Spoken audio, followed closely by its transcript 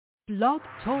Blog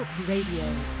Talk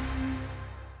Radio.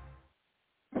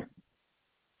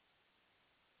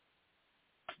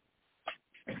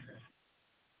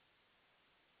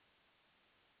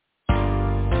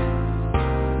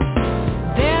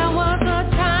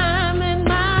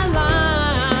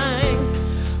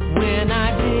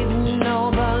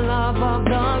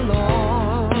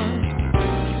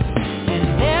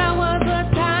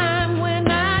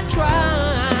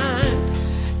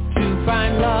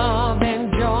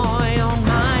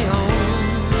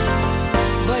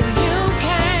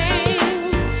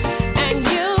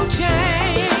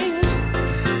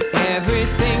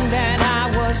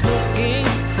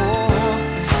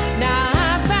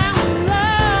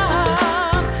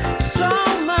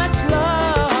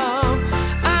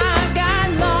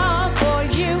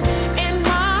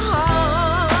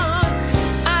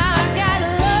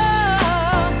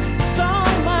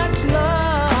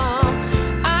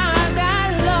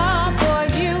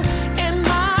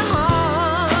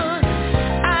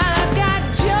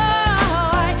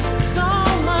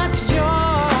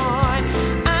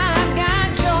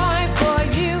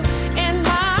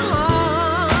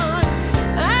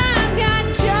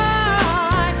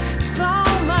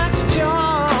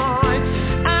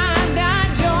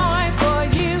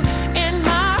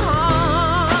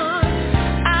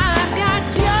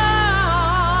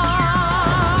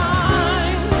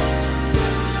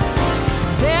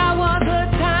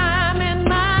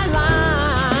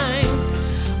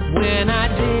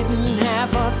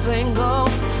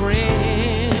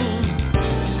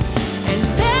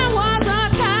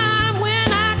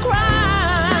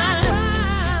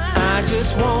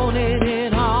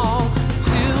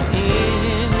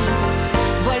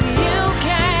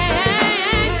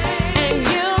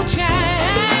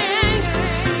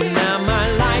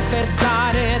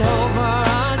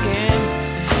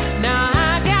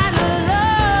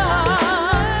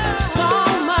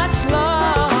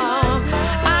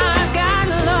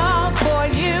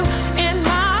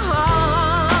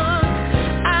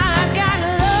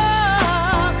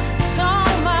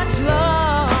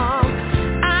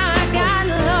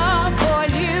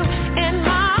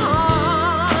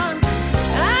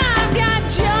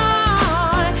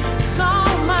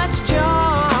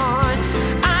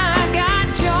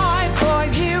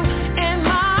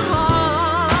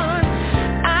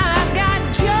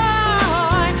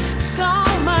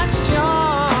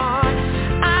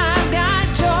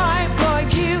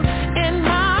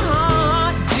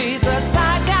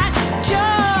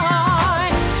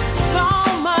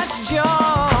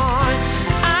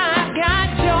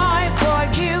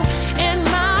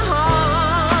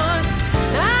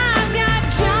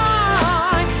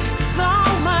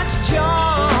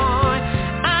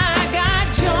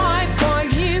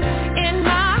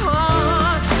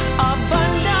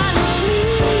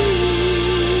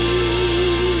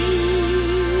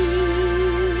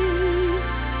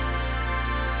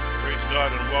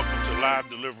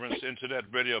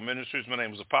 My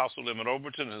name is Apostle Emmett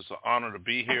Overton. It's an honor to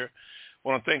be here. I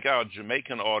want to thank our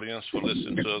Jamaican audience for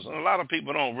listening to us. And a lot of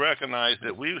people don't recognize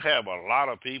that we have a lot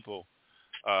of people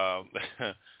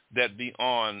that be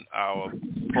on our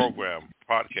program,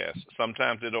 podcast.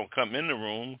 Sometimes they don't come in the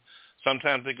room.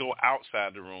 Sometimes they go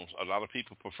outside the rooms. A lot of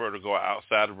people prefer to go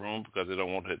outside the room because they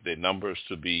don't want their numbers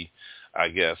to be, I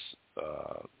guess,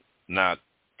 not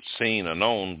seen or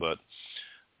known. But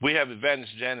we have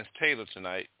Evangelist Janice Taylor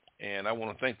tonight. And I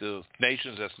want to thank the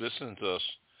nations that's listening to us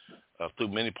through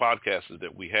many podcasts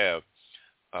that we have.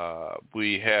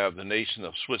 We have the nation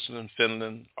of Switzerland,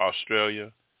 Finland,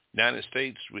 Australia, United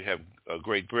States. We have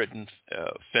Great Britain,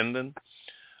 Finland,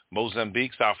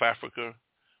 Mozambique, South Africa.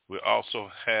 We also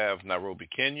have Nairobi,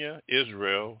 Kenya,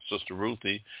 Israel, Sister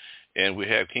Ruthie, and we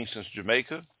have Kingston,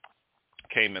 Jamaica,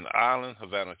 Cayman Island,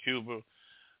 Havana, Cuba,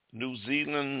 New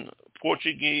Zealand,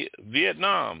 Portugal,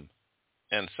 Vietnam,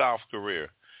 and South Korea.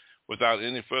 Without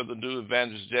any further ado,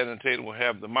 Evangelist Janet Taylor will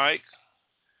have the mic.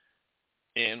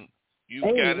 And you've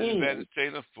got it, Evangelist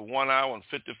Taylor, for 1 hour and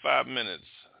 55 minutes.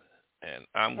 And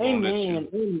I'm going to let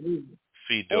you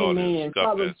feed the audience.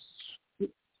 God bless.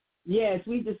 Yes,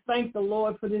 we just thank the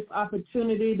Lord for this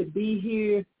opportunity to be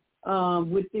here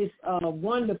with this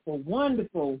wonderful,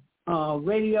 wonderful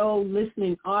radio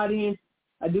listening audience.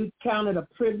 I do count it a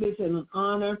privilege and an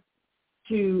honor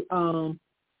to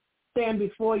stand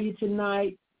before you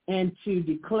tonight and to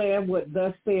declare what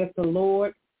thus saith the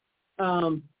Lord. I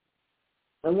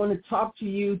want to talk to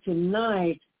you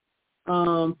tonight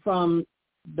from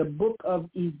the book of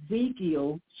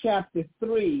Ezekiel, chapter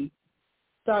 3,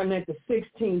 starting at the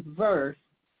 16th verse,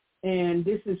 and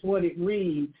this is what it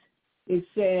reads. It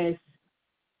says,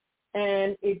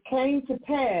 "And it came to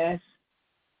pass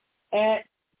at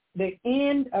the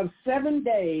end of 7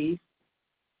 days,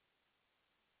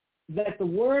 that the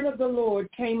word of the Lord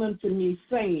came unto me,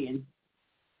 saying,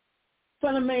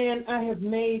 Son of man, I have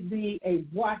made thee a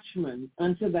watchman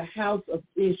unto the house of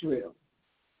Israel.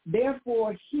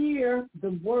 Therefore hear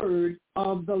the word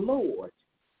of the Lord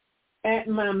at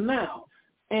my mouth,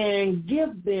 and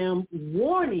give them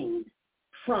warning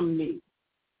from me.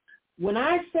 When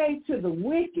I say to the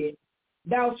wicked,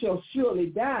 thou shalt surely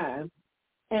die,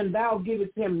 and thou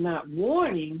givest him not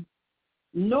warning,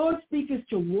 nor speakest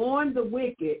to warn the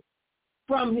wicked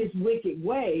from his wicked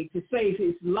way to save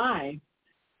his life,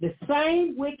 the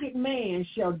same wicked man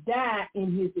shall die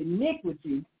in his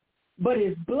iniquity, but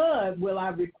his blood will I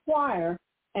require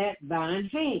at thine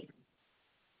hand.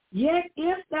 Yet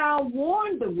if thou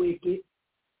warn the wicked,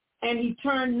 and he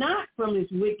turn not from his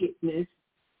wickedness,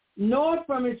 nor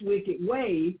from his wicked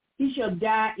way, he shall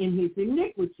die in his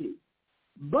iniquity.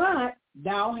 But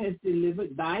thou hast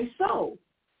delivered thy soul.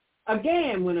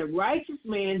 Again, when a righteous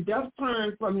man doth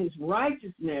turn from his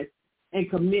righteousness and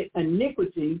commit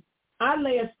iniquity, I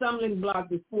lay a stumbling block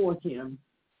before him.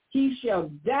 He shall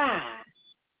die,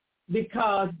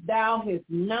 because thou hast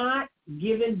not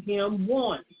given him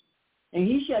warning. And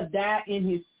he shall die in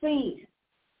his sin.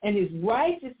 And his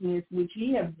righteousness which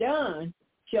he have done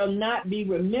shall not be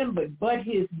remembered, but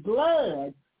his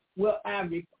blood will I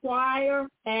require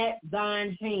at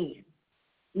thine hand.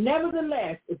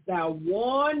 Nevertheless, if thou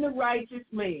warn the righteous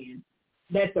man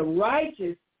that the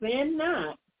righteous sin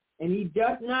not, and he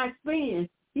doth not sin,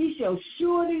 he shall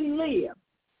surely live,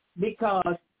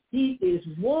 because he is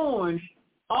warned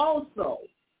also.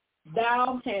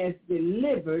 Thou hast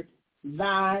delivered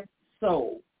thy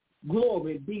soul.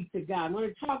 Glory be to God. I'm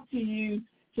going to talk to you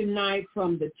tonight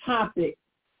from the topic,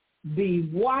 the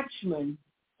watchman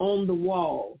on the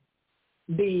wall.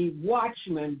 The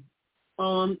watchman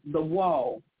on the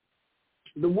wall.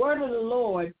 The word of the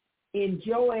Lord in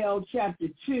Joel chapter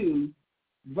 2,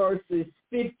 verses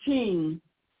 15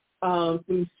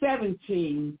 through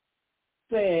 17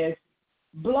 says,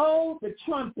 blow the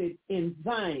trumpet in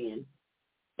Zion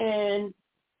and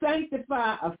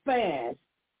sanctify a fast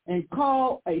and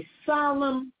call a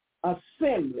solemn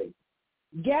assembly.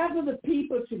 Gather the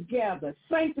people together,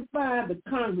 sanctify the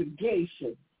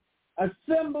congregation,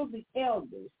 assemble the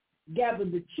elders, gather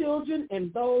the children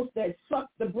and those that suck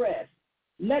the breast.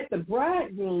 Let the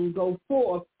bridegroom go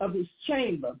forth of his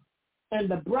chamber, and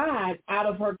the bride out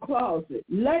of her closet.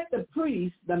 Let the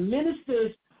priests, the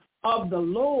ministers of the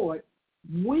Lord,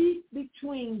 weep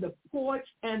between the porch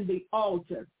and the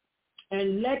altar,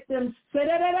 and let them say,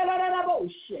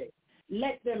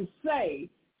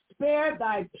 spare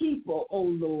thy people, O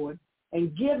Lord,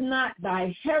 and give not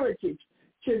thy heritage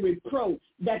to reproach,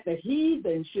 that the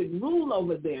heathen should rule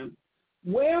over them.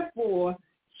 Wherefore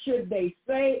should they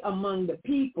say among the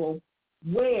people,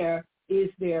 where is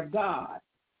their God?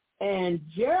 And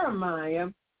Jeremiah,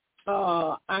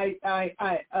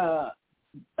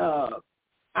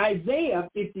 Isaiah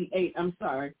 58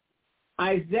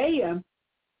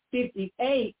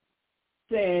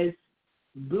 says,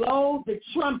 blow the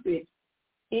trumpet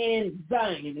in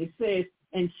Zion. It says,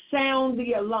 and sound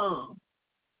the alarm.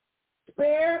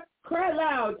 Cry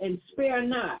loud and spare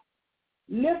not.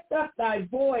 Lift up thy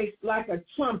voice like a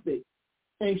trumpet,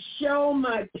 and show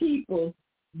my people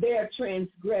their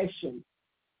transgression,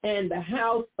 and the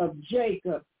house of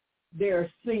Jacob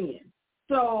their sin.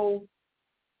 So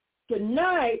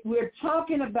tonight we're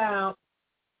talking about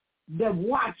the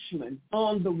watchman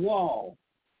on the wall.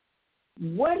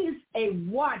 What is a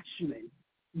watchman?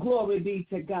 Glory be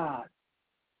to God.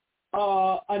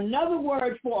 Another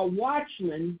word for a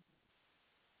watchman,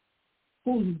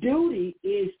 whose duty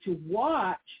is to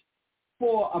watch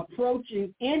for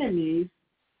approaching enemies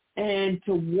and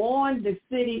to warn the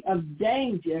city of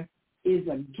danger, is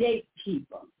a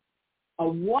gatekeeper. A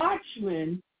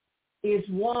watchman is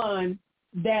one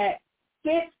that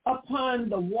sits upon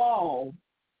the wall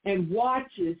and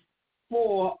watches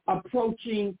for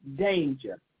approaching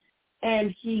danger.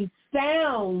 And he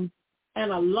sounds an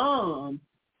alarm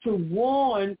to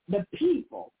warn the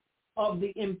people of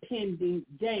the impending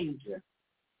danger.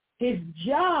 His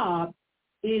job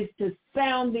is to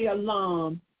sound the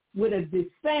alarm with a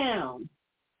sound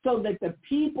so that the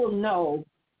people know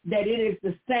that it is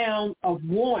the sound of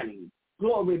warning.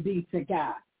 Glory be to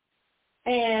God.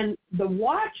 And the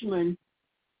watchman,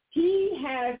 he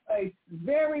has a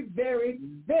very, very,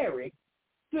 very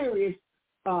serious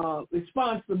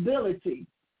responsibility,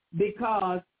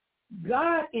 because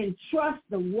God entrusts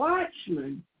the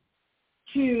watchman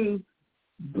to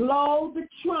blow the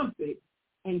trumpet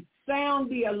and sound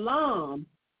the alarm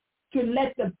to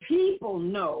let the people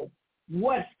know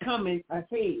what's coming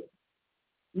ahead.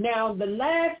 Now, the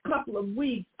last couple of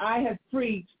weeks, I have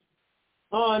preached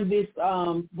on this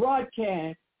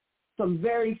broadcast some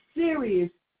very serious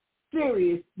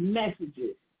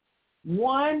messages.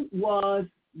 One was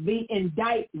the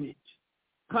indictment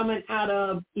coming out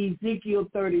of Ezekiel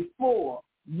 34,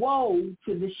 woe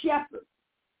to the shepherd.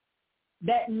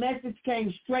 That message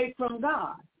came straight from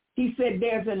God. He said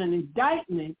there's an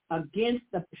indictment against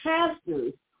the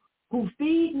pastors who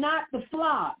feed not the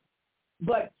flock,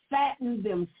 but fatten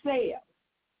themselves.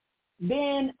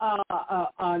 Then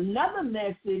another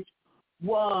message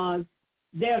was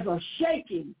there's a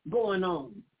shaking going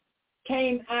on.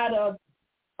 Came out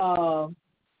of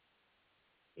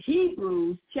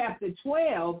Hebrews chapter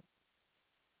 12,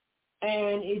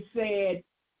 and it said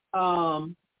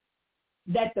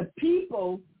that the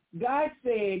people, God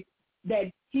said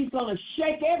that he's going to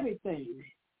shake everything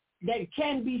that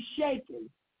can be shaken,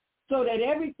 so that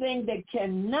everything that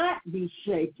cannot be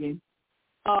shaken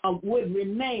would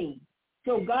remain.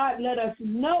 So God let us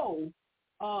know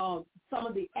some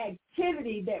of the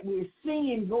activity that we're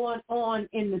seeing going on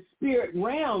in the spirit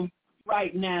realm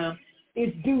right now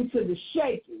is due to the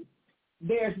shaking.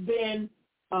 There's been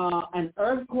an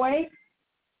earthquake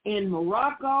in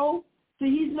Morocco. So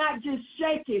he's not just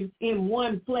shaking in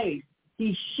one place.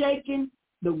 He's shaking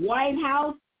the White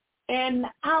House and the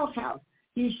outhouse.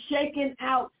 He's shaking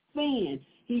out sin.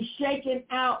 He's shaking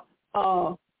out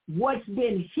what's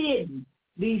been hidden,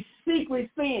 these secret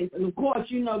sins. And, of course,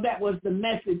 you know that was the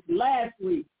message last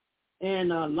week.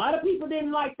 And a lot of people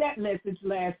didn't like that message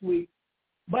last week.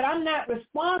 But I'm not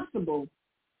responsible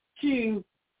to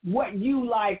what you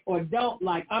like or don't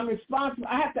like. I'm responsible.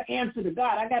 I have to answer to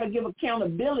God. I got to give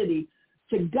accountability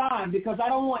to God because I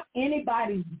don't want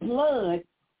anybody's blood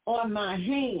on my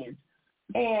hands.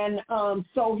 And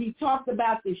so he talked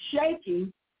about the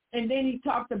shaking, and then he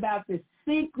talked about the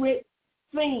secret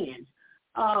sins.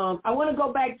 I want to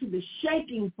go back to the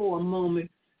shaking for a moment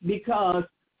because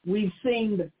we've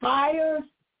seen the fires,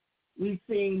 we've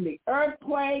seen the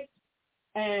earthquakes,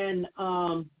 and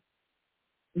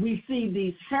we see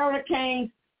these hurricanes.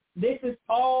 This is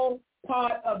all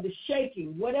part of the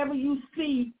shaking. Whatever you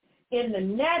see in the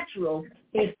natural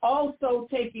is also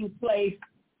taking place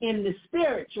in the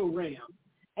spiritual realm.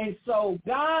 And so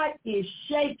God is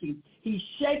shaking. He's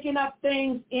shaking up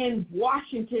things in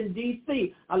Washington,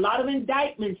 D.C. A lot of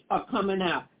indictments are coming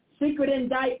out, secret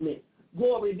indictments.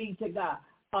 Glory be to God.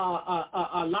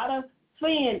 A lot of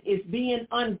sin is being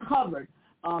uncovered.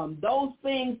 Those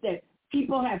things that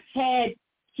people have had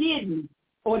hidden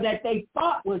or that they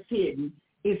thought was hidden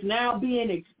is now being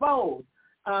exposed.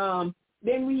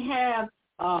 Then we have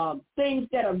things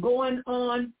that are going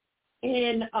on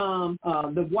in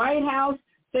the White House,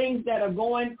 things that are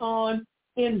going on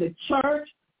in the church.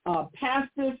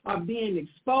 Pastors are being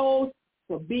exposed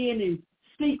for being in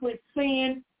secret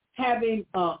sin, having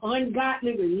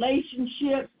ungodly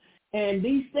relationships, and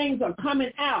these things are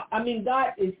coming out. I mean,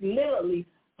 God is literally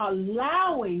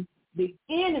allowing the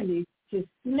enemy to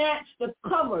snatch the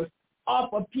covers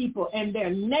off of people, and their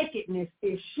nakedness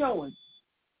is showing.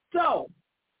 So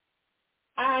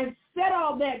I said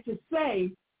all that to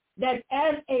say that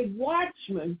as a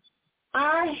watchman,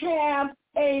 I have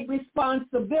a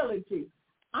responsibility.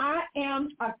 I am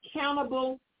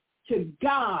accountable to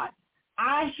God.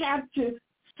 I have to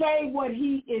say what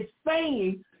he is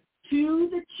saying to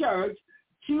the church,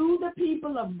 to the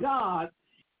people of God,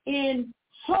 in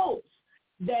hopes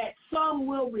that some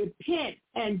will repent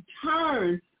and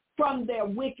turn from their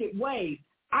wicked ways.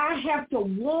 I have to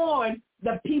warn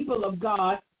the people of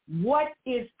God what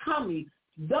is coming.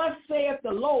 Thus saith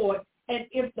the Lord, and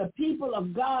if the people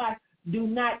of God do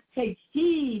not take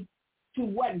heed to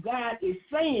what God is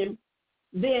saying,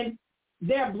 then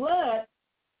their blood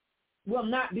will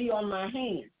not be on my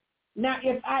hands. Now,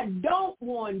 if I don't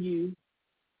warn you,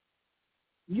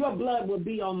 your blood will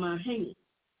be on my hands.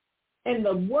 And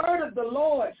the word of the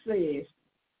Lord says,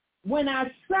 when I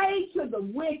say to the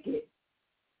wicked,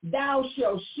 thou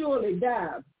shalt surely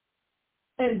die,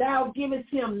 and thou givest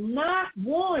him not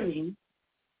warning,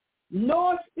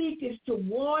 nor speakest to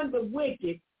warn the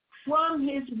wicked from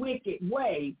his wicked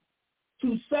way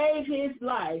to save his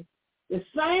life, the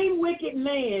same wicked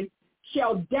man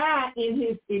shall die in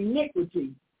his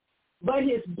iniquity, but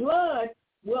his blood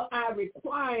will I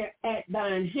require at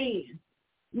thine hand.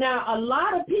 Now, a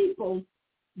lot of people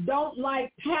don't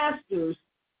like pastors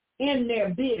in their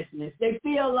business. They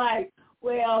feel like,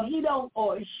 well, he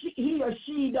or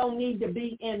she don't need to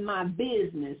be in my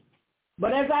business.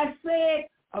 But as I said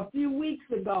a few weeks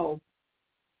ago,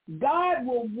 God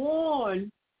will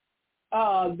warn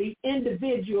the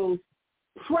individuals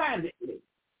privately.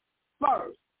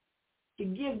 first to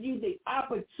give you the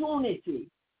opportunity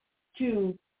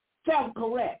to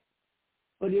self-correct.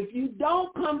 But if you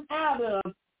don't come out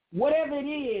of whatever it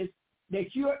is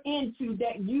that you're into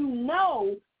that you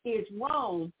know is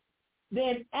wrong,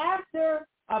 then after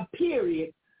a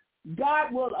period,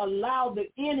 God will allow the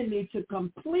enemy to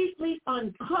completely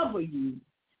uncover you,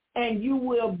 and he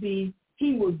will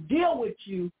deal with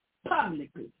you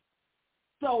publicly.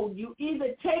 So you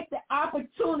either take the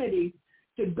opportunity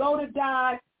to go to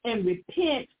God and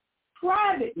repent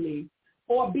privately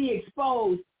or be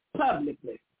exposed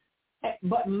publicly.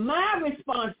 But my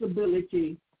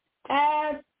responsibility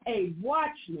as a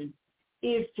watchman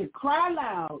is to cry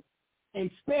loud and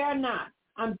spare not.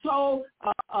 I'm told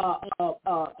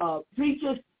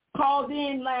preachers called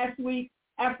in last week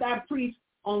after I preached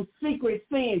on secret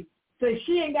sins. So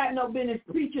she ain't got no business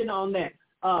preaching on that.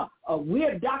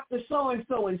 We're Dr.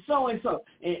 So-and-so and so-and-so.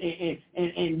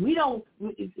 And we don't,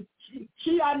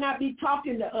 she ought not be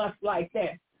talking to us like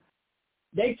that.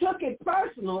 They took it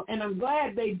personal, and I'm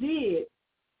glad they did.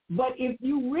 But if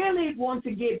you really want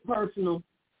to get personal,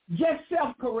 just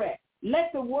self-correct.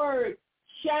 Let the word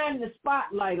shine the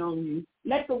spotlight on you.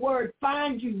 Let the word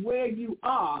find you where you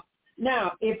are.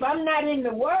 Now, if I'm not in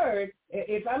the word,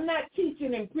 if I'm not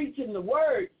teaching and preaching the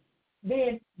word,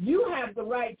 then you have the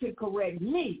right to correct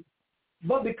me.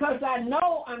 But because I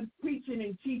know I'm preaching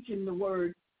and teaching the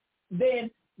word,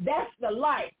 then that's the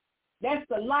light. That's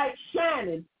the light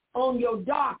shining on your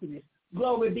darkness.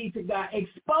 Glory be to God,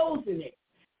 exposing it.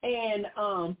 And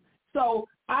so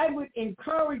I would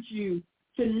encourage you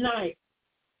tonight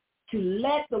to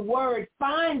let the word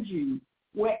find you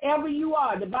wherever you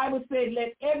are. The Bible says,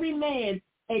 let every man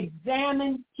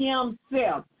examine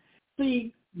himself.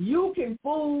 See, you can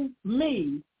fool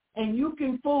me and you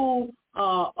can fool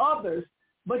others,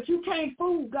 but you can't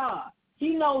fool God.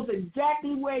 He knows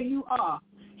exactly where you are.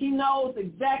 He knows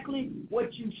exactly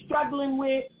what you're struggling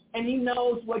with, and he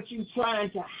knows what you're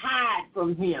trying to hide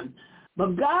from him.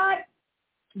 But God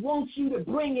wants you to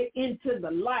bring it into the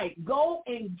light. Go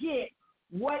and get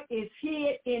what is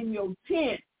hid in your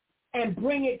tent and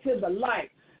bring it to the light.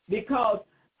 Because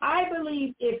I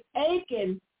believe if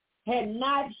Achan had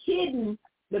not hidden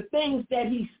the things that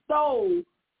he stole,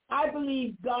 I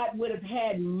believe God would have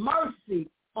had mercy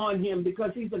on him,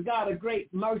 because he's a God of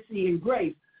great mercy and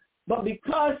grace. But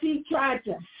because he tried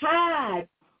to hide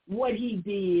what he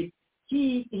did,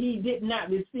 he did not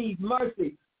receive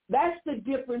mercy. That's the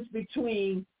difference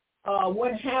between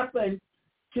what happened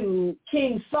to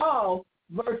King Saul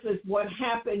versus what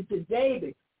happened to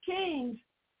David. Kings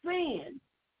sinned.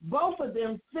 Both of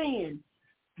them sinned.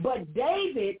 But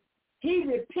David, he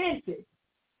repented,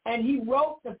 and he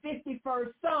wrote the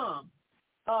 51st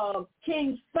Psalm.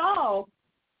 King Saul,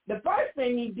 the first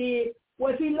thing he did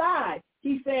was he lied.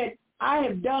 He said, I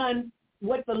have done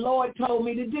what the Lord told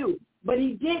me to do. But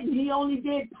he didn't. He only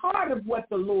did part of what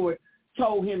the Lord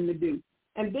told him to do.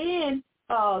 And then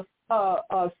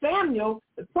Samuel,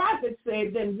 the prophet,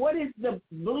 said, then what is the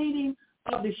bleating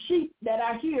of the sheep that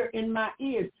I hear in my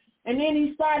ears? And then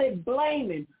he started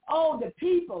blaming. Oh, the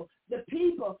people,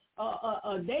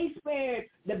 they spared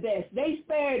the best. They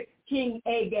spared King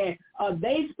Agag.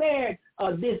 They spared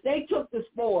this. They took the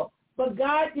spoil. But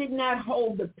God did not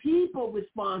hold the people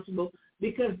responsible,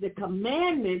 because the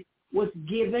commandment was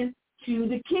given to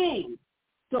the king.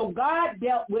 So God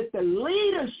dealt with the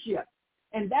leadership.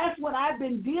 And that's what I've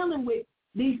been dealing with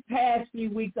these past few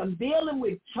weeks. I'm dealing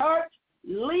with church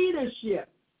leadership.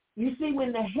 You see,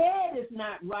 when the head is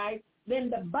not right, then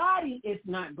the body is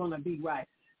not going to be right.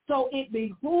 So it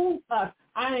behooves us.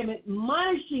 I am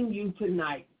admonishing you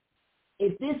tonight.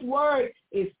 If this word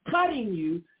is cutting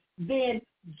you, then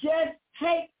just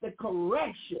take the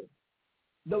correction.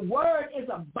 The word is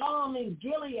a balm in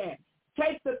Gilead.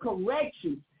 Take the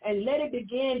correction and let it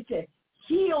begin to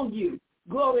heal you.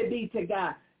 Glory be to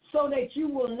God. So that you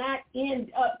will not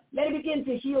end up, let it begin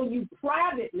to heal you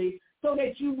privately, so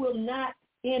that you will not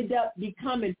end up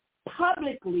becoming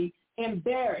publicly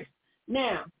embarrassed.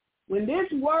 Now, when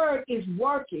this word is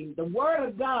working, the word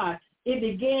of God, it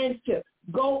begins to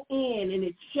go in and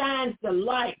it shines the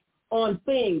light on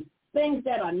things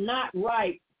that are not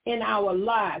right in our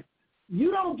lives.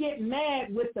 You don't get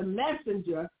mad with the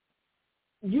messenger.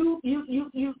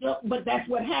 But that's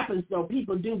what happens, though.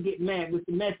 People do get mad with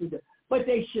the messenger, but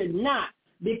they should not,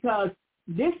 because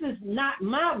this is not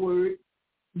my word.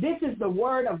 This is the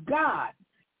word of God.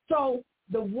 So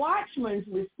the watchman's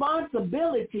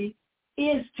responsibility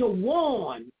is to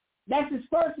warn. That's his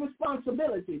first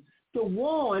responsibility, to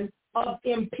warn of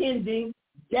impending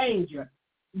danger.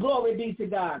 Glory be to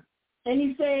God. And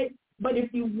he said, but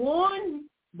if you warn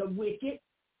the wicked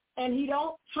and he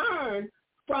don't turn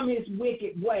from his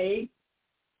wicked way,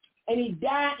 and he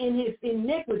die in his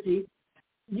iniquity,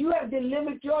 you have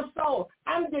delivered your soul.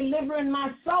 I'm delivering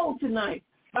my soul tonight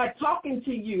by talking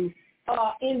to you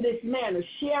in this manner,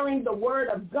 sharing the word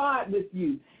of God with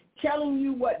you, telling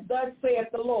you what thus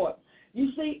saith the Lord.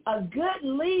 You see, a good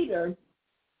leader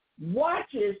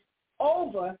watches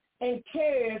over and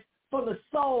cares for the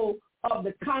soul of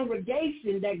the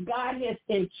congregation that God has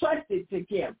entrusted to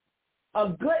him. A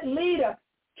good leader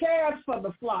cares for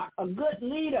the flock. A good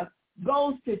leader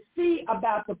goes to see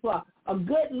about the flock. A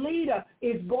good leader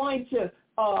is going to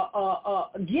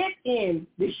get in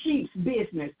the sheep's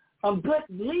business. A good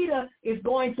leader is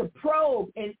going to probe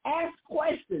and ask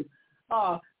questions.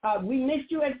 We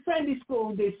missed you at Sunday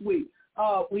school this week.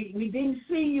 We didn't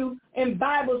see you in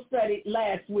Bible study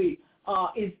last week.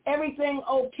 Is everything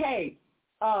okay?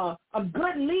 A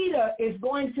good leader is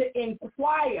going to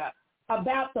inquire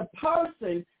about the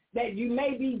person that you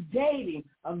may be dating.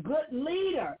 A good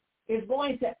leader is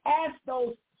going to ask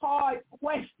those hard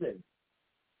questions.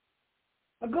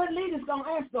 A good leader is going to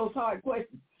ask those hard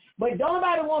questions. But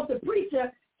nobody wants the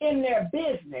preacher in their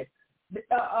business.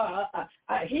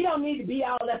 He don't need to be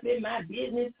all up in my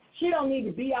business. She don't need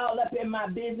to be all up in my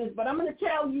business. But I'm going to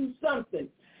tell you something.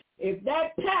 If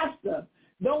that pastor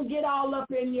don't get all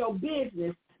up in your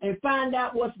business and find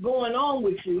out what's going on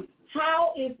with you,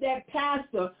 how is that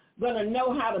pastor going to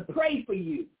know how to pray for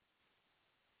you?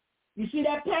 You see,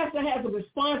 that pastor has a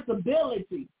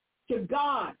responsibility to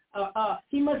God.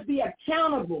 He must be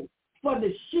accountable for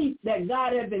the sheep that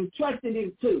God has entrusted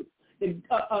him to.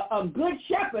 A good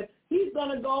shepherd, he's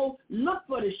going to go look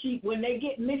for the sheep when they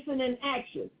get missing in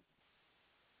action.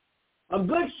 A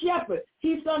good shepherd,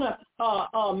 he's going to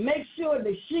make sure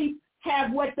the sheep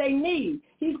have what they need.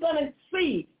 He's going to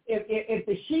see if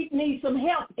the sheep need some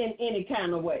help in any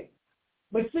kind of way.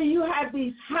 But see, you have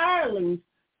these hirelings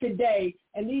today,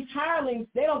 and these hirelings,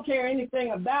 they don't care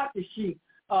anything about the sheep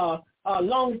as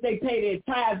long as they pay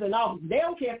their tithes and offers. They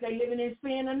don't care if they're living in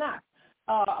sin or not.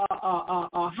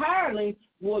 A hireling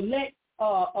will let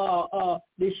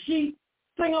the sheep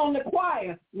sing on the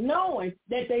choir knowing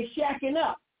that they're shacking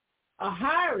up. A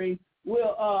hireling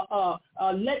will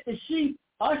let the sheep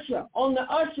usher on the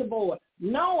usher board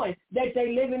knowing that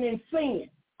they're living in sin.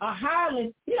 A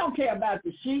hireling, he don't care about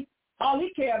the sheep. All he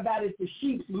cares about is the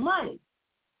sheep's money.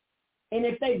 And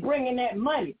if they bring in that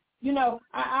money. You know,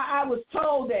 I was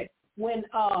told that when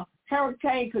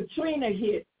Hurricane Katrina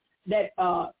hit, that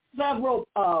several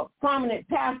prominent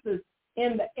pastors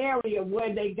in the area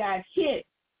where they got hit,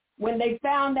 when they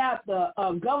found out the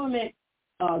government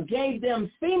gave them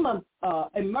FEMA,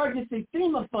 emergency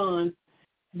FEMA funds,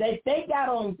 that they got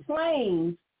on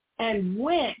planes and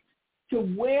went to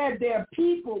where their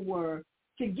people were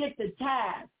to get the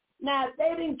tithes. Now,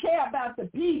 they didn't care about the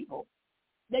people.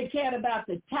 They cared about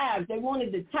the tithes. They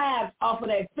wanted the tithes off of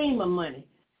that FEMA money.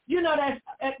 You know, that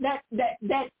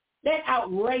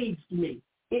outraged me.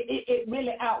 It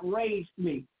really outraged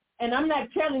me. And I'm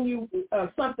not telling you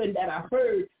something that I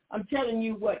heard. I'm telling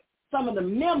you what some of the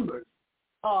members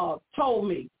told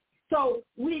me. So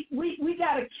we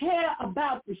got to care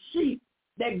about the sheep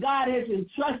that God has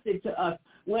entrusted to us.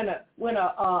 When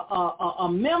a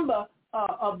member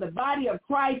of the body of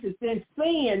Christ is in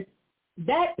sin,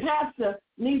 that pastor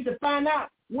needs to find out,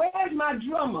 where's my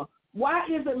drummer? Why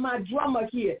isn't my drummer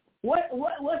here?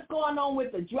 What's going on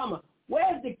with the drummer?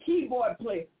 Where's the keyboard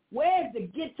player? Where's the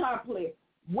guitar player?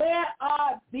 Where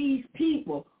are these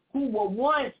people who were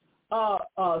once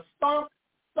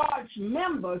starch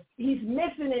members? He's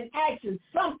missing in action.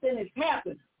 Something has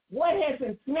happened. What has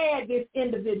ensnared this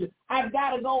individual? I've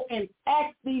got to go and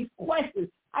ask these questions.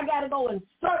 I got to go and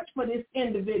search for this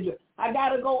individual. I got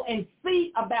to go and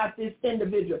see about this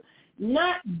individual,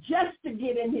 not just to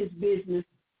get in his business,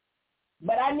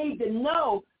 but I need to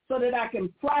know so that I can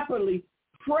properly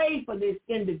pray for this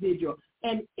individual.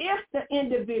 And if the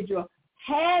individual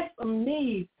has some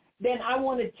needs, then I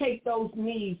want to take those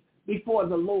needs before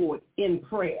the Lord in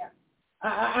prayer.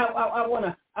 I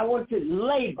want to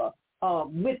labor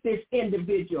with this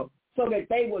individual so that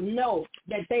they will know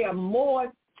that they are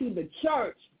more to the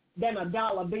church than a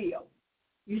dollar bill.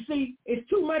 You see, it's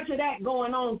too much of that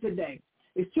going on today.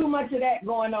 It's too much of that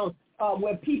going on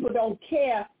where people don't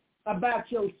care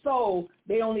about your soul.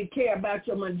 They only care about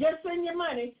your money. Just send your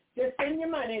money. Just send your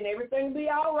money and everything will be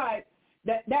all right.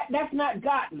 That's not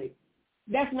godly.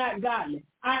 That's not godly.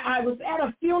 I was at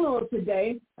a funeral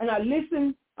today, and I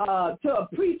listened to a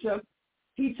preacher.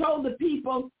 He told the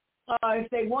people if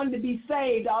they wanted to be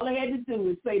saved, all they had to do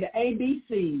was say the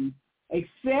ABCs.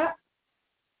 Accept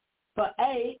for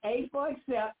A for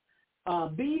accept,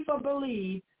 B for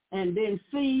believe, And then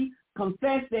C,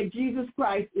 confess that Jesus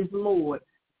Christ is Lord.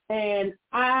 And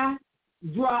I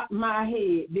dropped my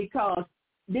head because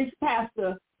this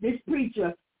pastor, this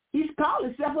preacher, he's called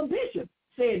himself a bishop,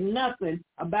 said nothing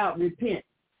about repent.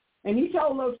 And he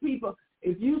told those people,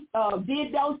 if you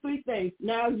did those three things,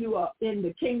 now you are in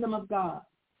the kingdom of God.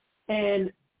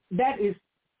 And that is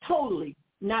totally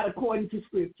not according to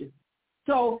Scripture.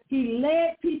 So he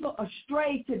led people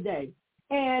astray today.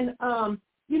 And,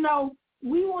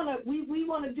 we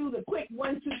want to do the quick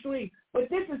 1, 2, 3, but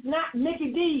this is not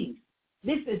Mickey D's.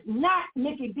 This is not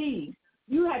Mickey D's.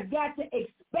 You have got to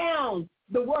expound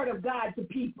the word of God to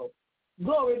people.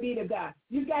 Glory be to God.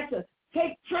 You got to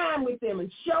take time with them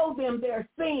and show them their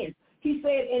sins. He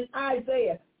said in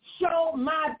Isaiah, show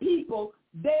my people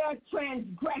their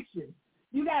transgressions.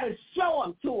 You got to show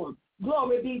them to them.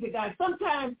 Glory be to God.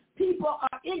 Sometimes people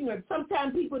are ignorant.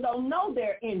 Sometimes people don't know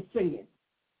they're in sin.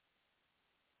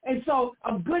 And so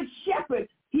a good shepherd,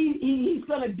 he's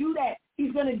going to do that.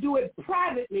 He's going to do it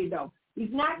privately, though. He's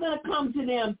not going to come to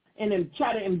them and then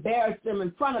try to embarrass them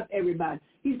in front of everybody.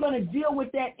 He's going to deal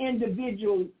with that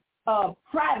individual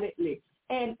privately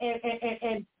and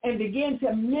begin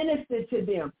to minister to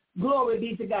them. Glory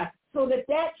be to God. So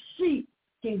that sheep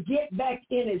can get back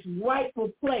in its rightful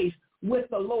place with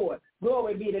the Lord.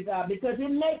 Glory be to God. Because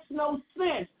it makes no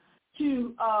sense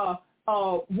to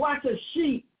watch a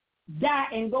sheep die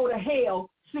and go to hell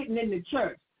sitting in the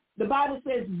church. The Bible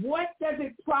says, what does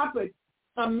it profit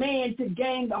a man to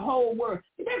gain the whole world?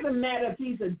 It doesn't matter if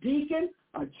he's a deacon,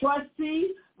 a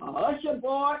trustee, a usher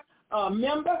board, a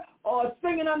member, or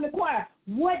singing on the choir.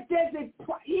 What does it,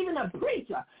 even a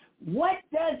preacher, what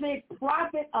does it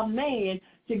profit a man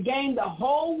to gain the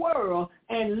whole world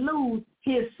and lose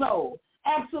his soul?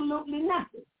 Absolutely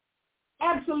nothing.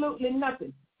 Absolutely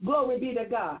nothing. Glory be to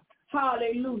God.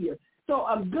 Hallelujah. So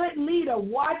a good leader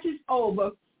watches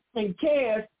over and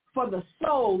cares for the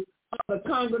soul of the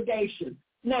congregation.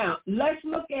 Now, let's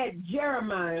look at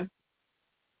Jeremiah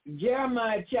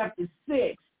chapter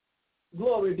 6.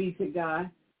 Glory be to God.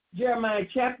 Jeremiah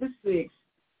chapter 6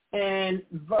 and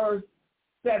verse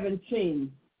 17.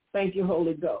 Thank you,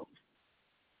 Holy Ghost.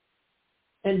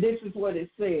 And this is what it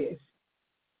says.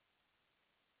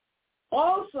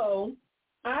 Also,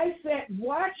 I set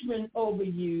watchmen over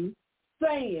you,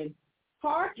 saying,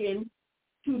 hearken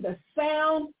to the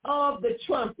sound of the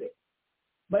trumpet.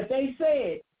 But they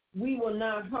said, we will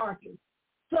not hearken.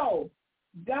 So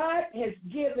God has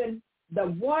given the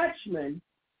watchman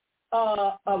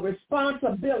a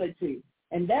responsibility,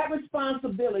 and that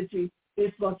responsibility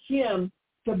is for him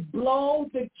to blow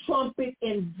the trumpet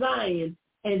in Zion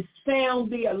and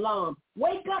sound the alarm.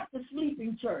 Wake up the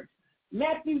sleeping church.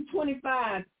 Matthew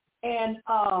 25 and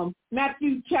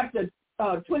Matthew chapter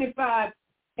 25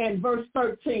 and verse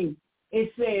 13.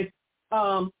 It says,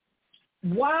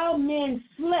 while men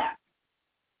slept,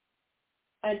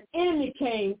 an enemy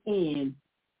came in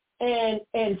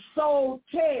and sowed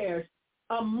tares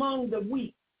among the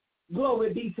wheat.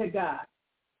 Glory be to God.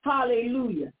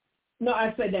 Hallelujah. No,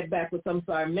 I said that backwards. I'm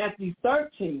sorry. Matthew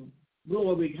 13.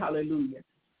 Glory, hallelujah.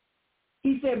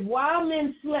 He said, while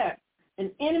men slept,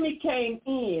 an enemy came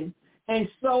in and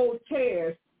sowed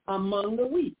tares among the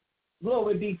wheat.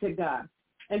 Glory be to God.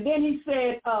 And then he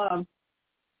said,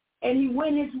 and he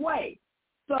went his way.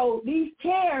 So these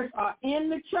tares are in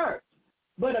the church.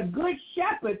 But a good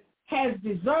shepherd has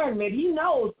discernment. He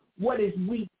knows what is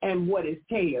wheat and what is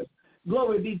tares.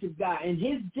 Glory be to God. And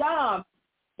his job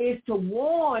is to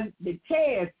warn the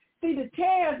tares. See, the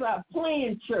tares are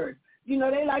playing church. You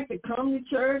know, they like to come to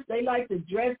church. They like to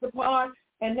dress the part.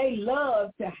 And they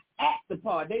love to act the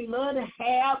part. They love to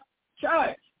have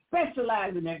church.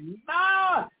 Specialize in that.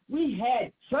 We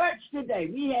had church today.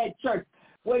 We had church.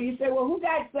 Well, you say, well, who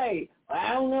got saved? Well,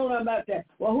 I don't know nothing about that.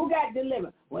 Well, who got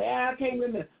delivered? Well, I can't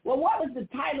remember. Well, what was the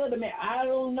title of the man? I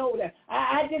don't know that.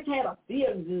 I just had a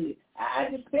feel good. I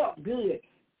just felt good.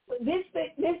 This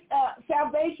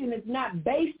salvation is not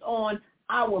based on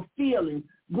our feelings.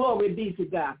 Glory be to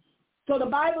God. So the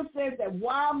Bible says that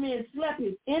while men slept,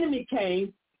 his enemy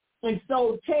came and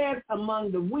sowed tares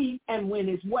among the wheat and went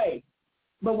his way.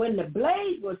 But when the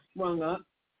blade was sprung up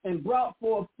and brought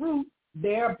forth fruit,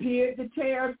 there appeared the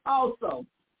tares also.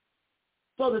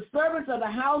 So the servants of the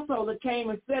householder came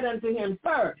and said unto him,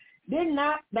 Sir, did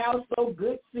not thou sow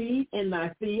good seed in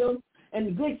thy field? And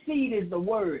the good seed is the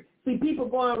word. See, people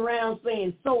going around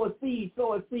saying, sow a seed,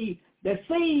 sow a seed. The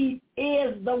seed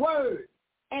is the word,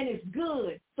 and it's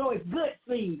good. So it's good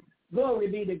seed. Glory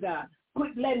be to God.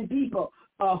 Quit letting people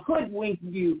hoodwink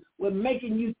you with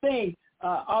making you think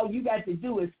all you got to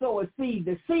do is sow a seed.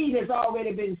 The seed has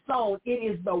already been sown. It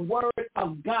is the word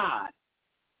of God.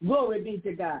 Glory be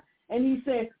to God. And he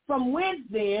said, from whence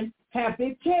then hath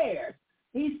it tares?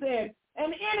 He said,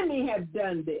 an enemy hath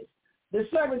done this. The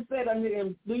servant said unto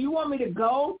him, do you want me to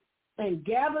go and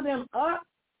gather them up?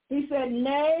 He said,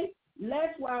 nay,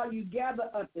 lest while you gather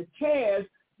up the tares,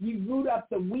 you root up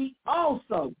the wheat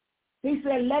also. He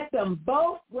said, let them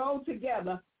both grow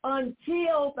together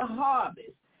until the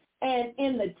harvest. And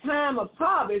in the time of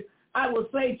harvest, I will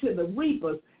say to the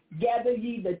reapers, gather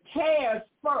ye the tares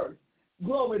first.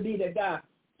 Glory be to God.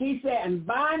 He said, and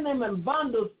bind them in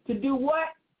bundles to do what?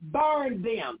 Burn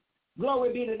them.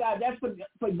 Glory be to God. That's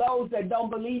for those that don't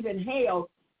believe in hell.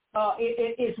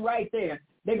 It's right there.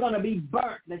 They're going to be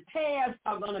burnt. The tares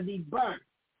are going to be burnt.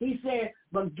 He said,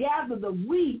 but gather the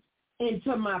wheat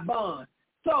into my barn.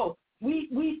 So we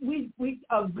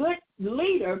a good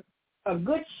leader, a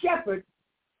good shepherd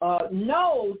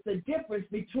knows the difference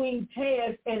between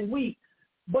tares and wheat,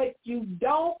 but you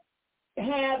don't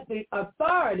have the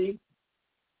authority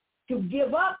to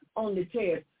give up on the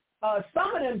tares.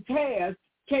 Some of them tares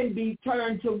can be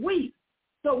turned to wheat.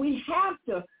 So we have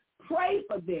to pray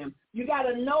for them. You got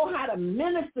to know how to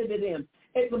minister to them.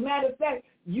 As a matter of fact,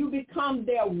 you become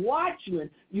their watchman.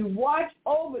 You watch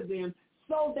over them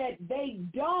so that they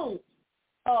don't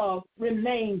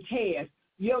remain tares.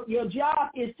 Your job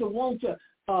is to want to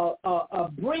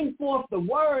bring forth the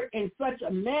word in such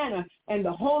a manner, and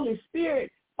the Holy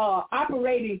Spirit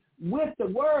operating with the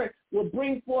word will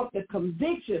bring forth the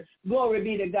conviction. Glory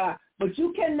be to God. But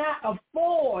you cannot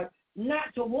afford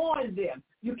not to warn them.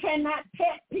 You cannot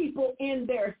pet people in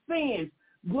their sins.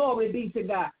 Glory be to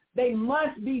God. They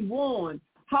must be warned.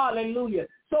 Hallelujah.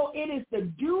 So it is the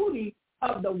duty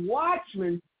of the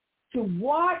watchman to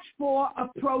watch for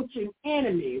approaching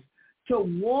enemies, to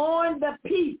warn the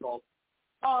people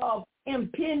of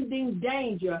impending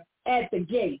danger at the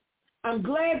gate. I'm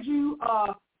glad you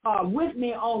are with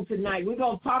me on tonight. We're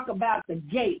going to talk about the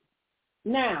gate.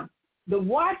 Now, the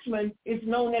watchman is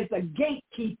known as a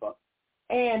gatekeeper,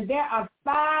 and there are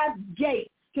 5 gates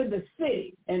to the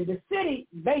city, and the city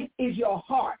base is your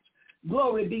heart.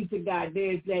 Glory be to God.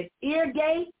 There's that ear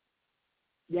gate,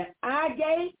 the eye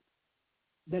gate,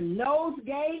 the nose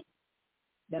gate,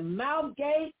 the mouth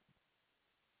gate,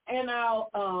 and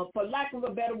for lack of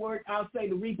a better word, I'll say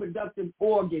the reproductive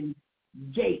organ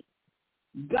gate.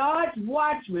 God's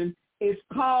watchman is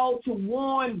called to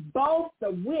warn both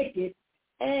the wicked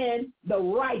and the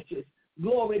righteous.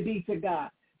 Glory be to God.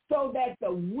 So that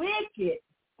the wicked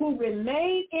who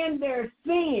remain in their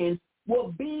sins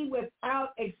will be without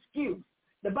excuse.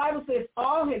 The Bible says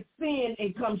all have sinned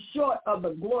and come short of the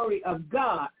glory of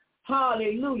God.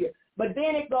 Hallelujah. But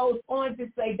then it goes on to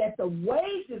say that the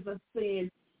wages of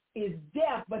sin is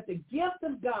death, but the gift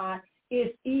of God is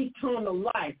eternal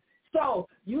life. So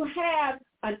you have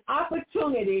an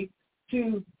opportunity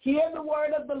to hear the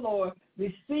word of the Lord,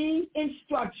 receive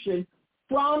instruction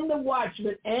from the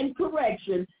watchman and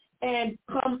correction, and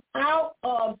come out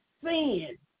of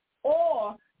sin.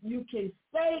 Or you can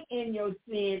stay in your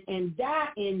sin and die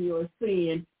in your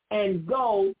sin and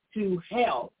go to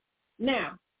hell.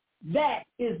 Now, that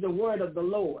is the word of the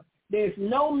Lord. There's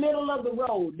no middle of the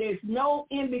road. There's no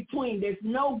in between. There's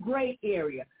no gray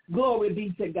area. Glory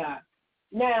be to God.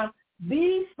 Now,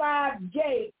 these 5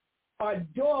 gates are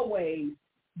doorways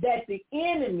that the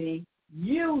enemy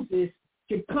uses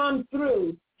to come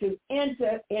through to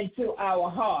enter into our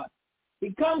heart.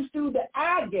 He comes through the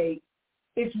eye gate.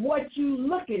 It's what you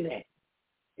looking at.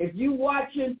 If you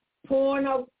watching porn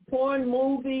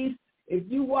movies, if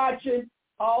you watching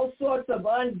all sorts of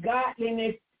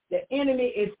ungodliness, the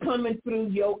enemy is coming through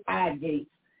your eye gates.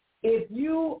 If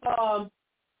you are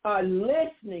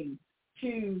listening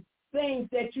to things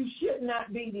that you should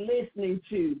not be listening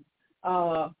to,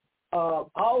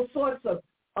 all sorts of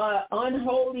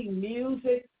unholy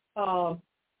music, all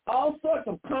sorts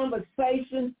of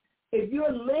conversations, if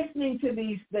you're listening to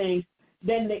these things,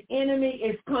 then the enemy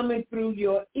is coming through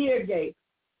your ear gate.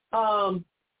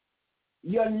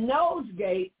 Your nose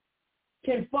gate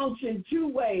can function 2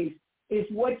 ways. It's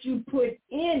what you put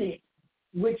in it,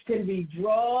 which can be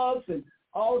drugs and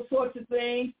all sorts of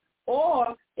things,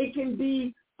 or it can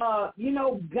be,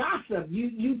 gossip.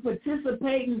 You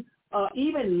participating,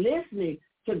 even listening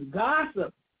to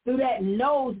gossip through that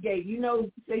nose gate.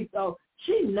 Say, so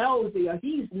she knows it or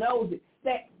he's nosy.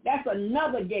 That's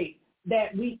another gate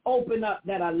that we open up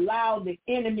that allow the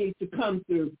enemy to come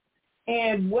through.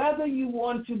 And whether you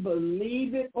want to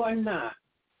believe it or not,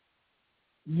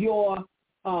 your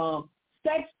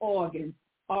sex organs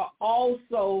are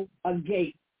also a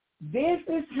gate. This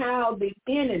is how the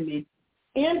enemy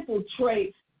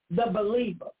infiltrates the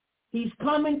believer. He's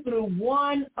coming through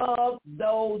one of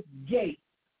those gates.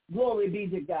 Glory be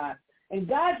to God. And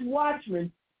God's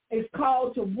watchman is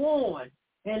called to warn.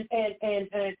 And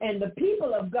the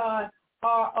people of God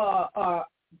are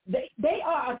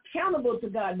accountable to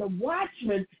God. The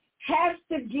watchman has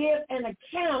to give an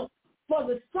account for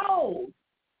the souls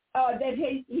that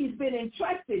he's been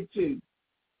entrusted to.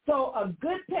 So a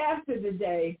good pastor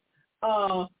today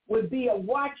would be a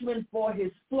watchman for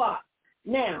his flock.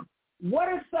 Now, what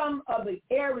are some of the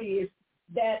areas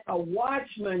that a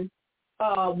watchman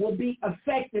will be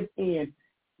effective in?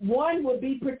 One would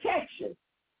be protection.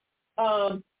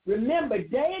 Remember,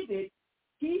 David,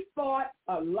 he fought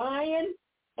a lion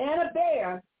and a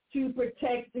bear to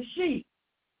protect the sheep.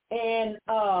 And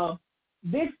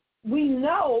this we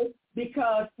know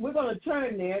because we're going to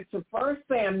turn there to 1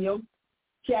 Samuel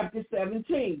chapter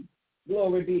 17.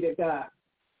 Glory be to God.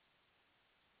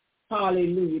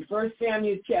 Hallelujah. 1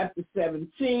 Samuel chapter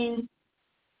 17.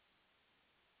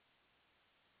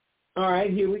 All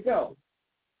right, here we go.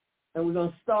 And we're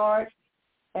going to start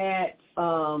at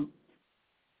the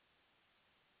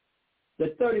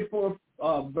 34th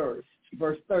verse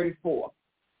 34.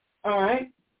 All right.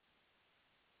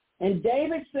 And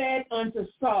David said unto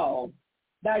Saul,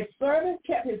 thy servant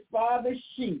kept his father's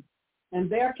sheep, and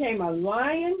there came a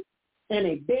lion and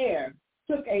a bear,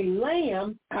 took a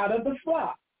lamb out of the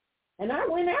flock. And I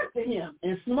went after him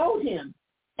and smote him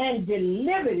and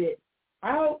delivered it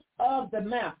out of the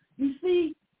mouth. You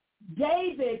see,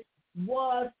 David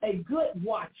was a good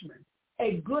watchman,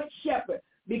 a good shepherd,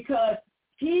 because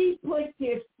he put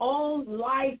his own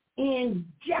life in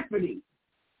jeopardy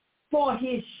for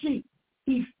his sheep.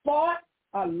 He fought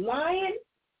a lion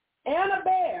and a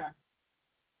bear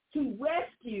to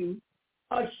rescue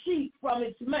a sheep from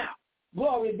its mouth.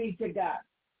 Glory be to God.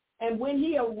 And when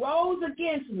he arose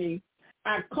against me,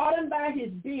 I caught him by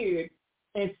his beard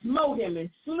and smote him and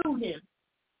slew him.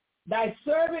 Thy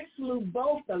servant slew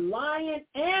both the lion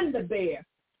and the bear.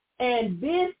 And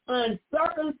this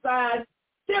uncircumcised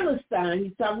Philistine,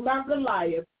 he's talking about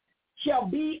Goliath, shall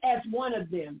be as one of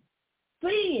them,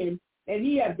 seeing that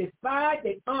he hath defied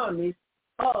the armies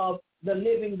of the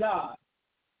living God.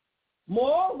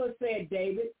 Moreover, said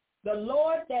David, the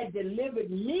Lord that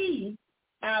delivered me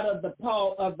out of the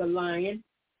paw of the lion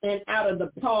and out of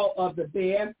the paw of the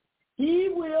bear, he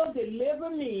will deliver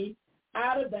me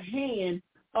out of the hand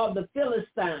of the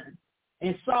Philistines.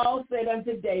 And Saul said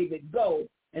unto David, go,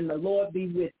 and the Lord be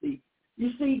with thee.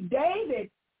 You see,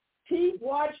 David, he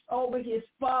watched over his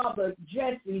father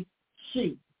Jesse's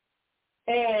sheep.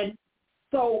 And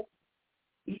so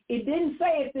it didn't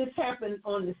say if this happened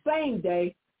on the same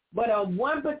day, but on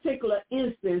one particular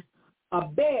instance, a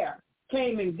bear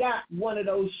came and got one of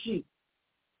those sheep.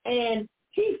 And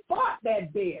he fought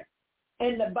that bear.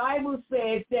 And the Bible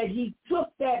says that he took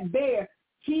that bear,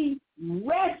 he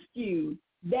rescued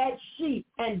that sheep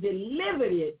and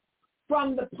delivered it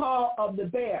from the paw of the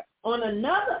bear. On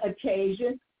another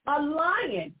occasion, a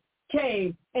lion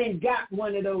came and got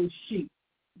one of those sheep.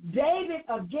 David,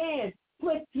 again,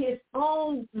 put his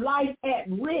own life at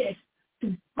risk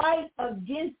to fight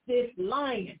against this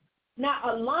lion. Now,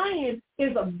 a lion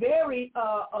is a very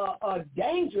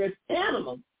dangerous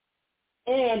animal.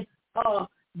 And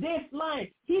this lion,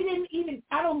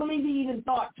 I don't believe he even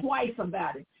thought twice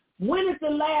about it. When is the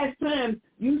last time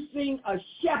you seen a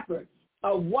shepherd,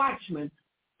 a watchman,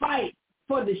 fight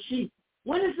for the sheep?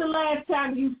 When is the last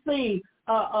time you seen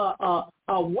a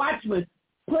watchman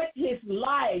put his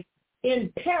life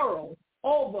in peril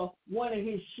over one of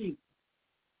his sheep?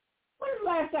 When is the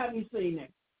last time you seen that?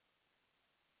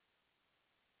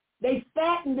 They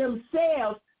fatten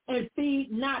themselves and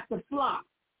feed not the flock.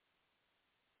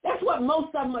 That's what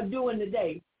most of them are doing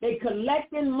today. They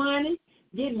collecting money,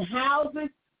 getting houses,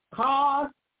 cars,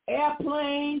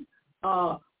 airplanes,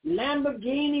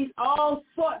 Lamborghinis, all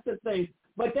sorts of things,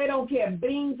 but they don't care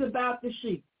beans about the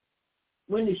sheep.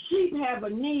 When the sheep have a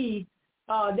need,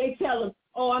 they tell them,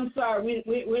 oh, I'm sorry,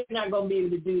 we're not going to be able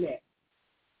to do that.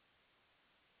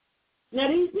 Now,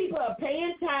 these people are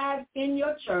paying tithes in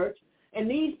your church,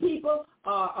 and these people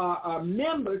are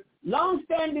members,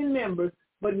 long-standing members,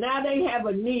 but now they have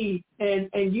a need, and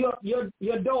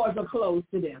your doors are closed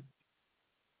to them.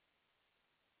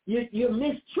 You're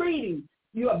mistreating,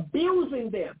 you're abusing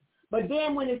them. But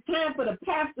then when it's time for the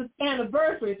pastor's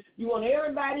anniversary, you want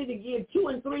everybody to give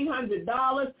 $200 and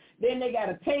 $300. Then they got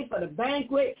to pay for the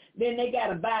banquet. Then they got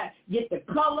to get the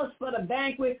colors for the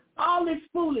banquet. All this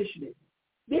foolishness.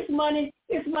 This money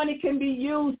can be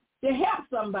used to help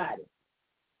somebody.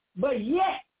 But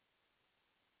yet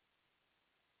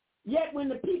when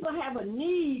the people have a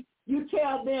need, you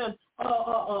tell them,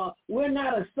 we're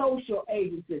not a social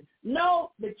agency.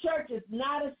 No, the church is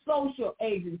not a social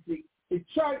agency. The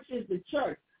church is the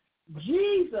church.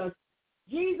 Jesus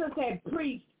had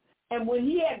preached, and when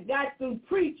he had got through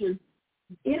preaching,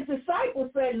 his disciples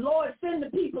said, Lord, send the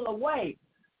people away.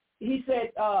 He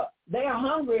said, they are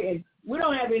hungry and we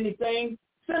don't have anything.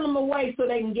 Send them away so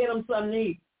they can get them something to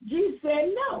eat. Jesus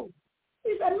said, no.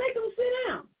 He said, make them sit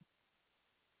down.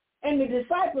 And the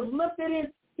disciples looked at him.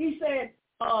 He said,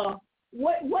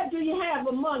 what do you have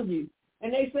among you?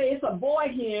 And they say, it's a boy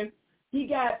here. He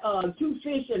got 2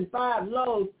 fish and 5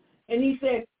 loaves. And he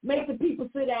said, make the people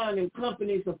sit down in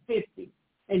companies of 50.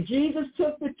 And Jesus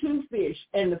took the 2 fish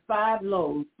and the 5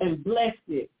 loaves and blessed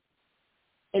it.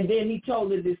 And then he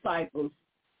told the disciples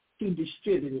to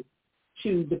distribute it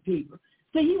to the people.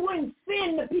 So he wouldn't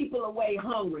send the people away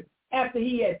hungry after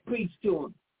he had preached to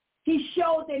them. He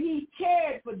showed that he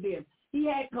cared for them. He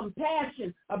had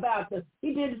compassion about them.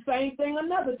 He did the same thing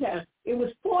another time. It was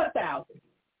 4,000.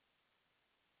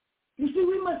 You see,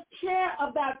 we must care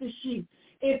about the sheep.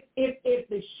 If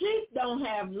the sheep don't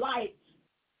have lights,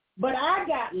 but I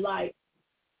got light,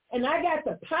 and I got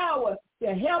the power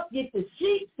to help get the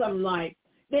sheep some light,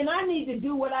 then I need to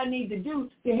do what I need to do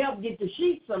to help get the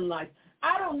sheep some light.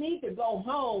 I don't need to go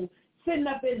home sitting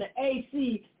up in the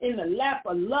AC in the lap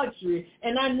of luxury,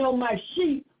 and I know my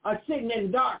sheep are sitting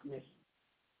in darkness.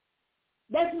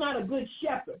 That's not a good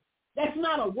shepherd. That's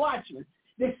not a watchman.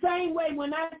 The same way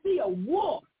when I see a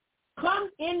wolf come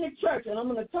in the church, and I'm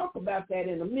going to talk about that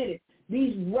in a minute,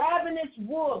 these ravenous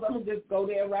wolves, I'm going to just go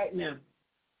there right now.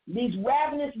 These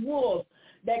ravenous wolves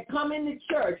that come in the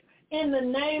church in the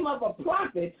name of a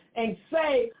prophet and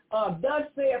say, thus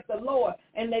saith the Lord,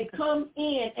 and they come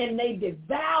in and they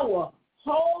devour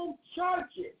whole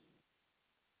churches.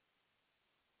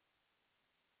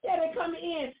 Yeah, they come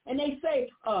in and they say,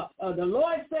 the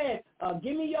Lord said,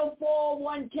 give me your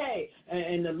 401k.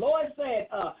 And the Lord said,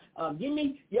 give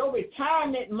me your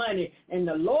retirement money. And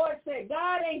the Lord said,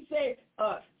 God ain't said,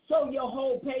 sow your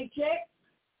whole paycheck.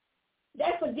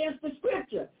 That's against the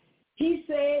scripture. He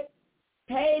said,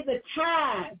 pay the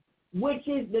tithe, which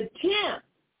is the 10th.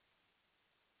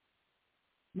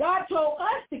 God told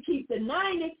us to keep the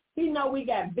 90. He know we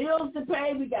got bills to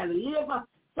pay. We got to live on.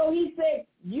 So he said,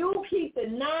 you keep the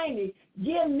 90,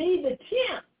 give me the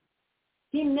 10th.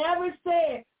 He never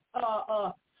said,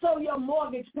 sow your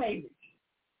mortgage payment.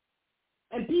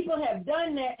 And people have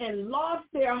done that and lost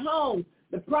their home.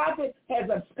 The prophet has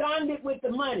absconded with the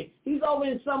money. He's over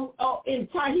in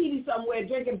Tahiti somewhere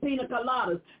drinking pina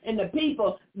coladas, and the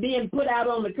people being put out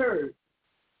on the curb.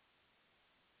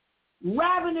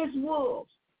 Ravenous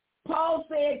wolves. Paul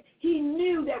said he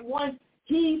knew that once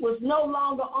he was no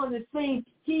longer on the scene,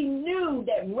 he knew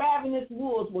that ravenous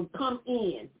wolves would come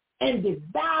in and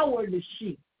devour the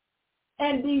sheep.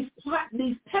 And these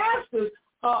pastors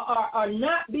are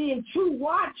not being true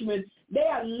watchmen. They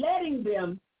are letting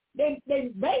them,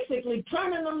 they basically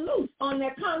turning them loose on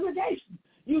their congregation.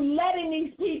 You letting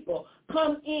these people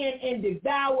come in and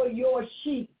devour your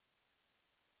sheep.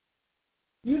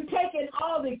 You taking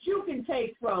all that you can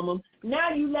take from them. Now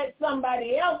you let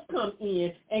somebody else come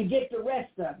in and get the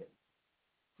rest of it.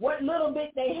 What little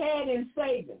bit they had in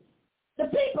savings. The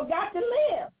people got to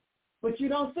live, but you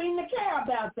don't seem to care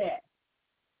about that.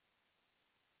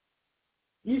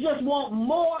 You just want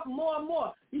more.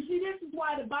 You see, this is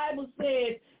why the Bible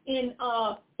says in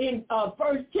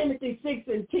 1 Timothy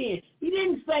 6:10, he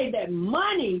didn't say that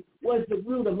money was the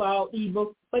root of all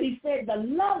evil, but he said the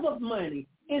love of money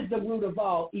is the root of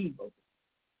all evil.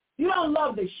 You don't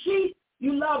love the sheep,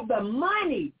 you love the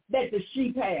money that the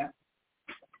sheep have.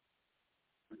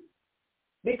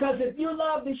 Because if you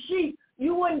love the sheep,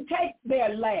 you wouldn't take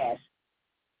their last.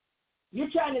 You're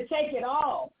trying to take it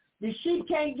all. The sheep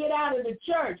can't get out of the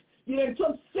church. You done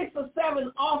took 6 or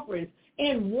 7 offerings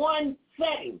in one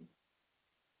setting.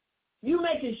 You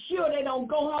making sure they don't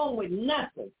go home with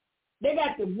nothing. They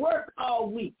got to work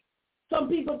all week. Some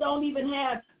people don't even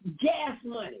have gas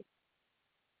money.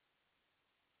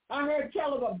 I heard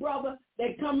tell of a brother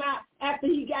that come out after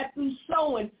he got through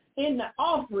sowing in the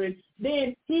offering,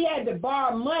 then he had to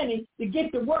borrow money to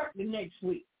get to work the next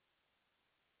week.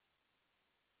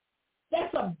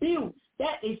 That's abuse.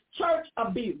 That is church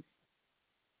abuse.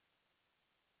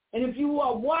 And if you were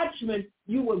a watchman,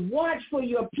 you would watch for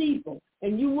your people,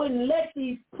 and you wouldn't let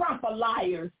these prophet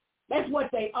liars, that's what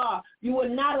they are. You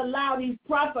would not allow these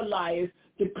prophet liars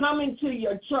to come into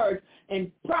your church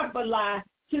and prophet lie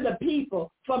to the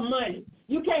people for money.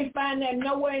 You can't find that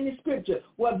nowhere in the scripture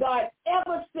where God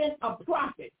ever sent a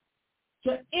prophet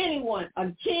to anyone, a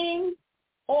king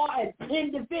or an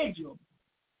individual,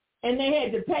 and they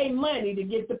had to pay money to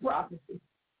get the prophecy.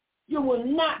 You will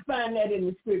not find that in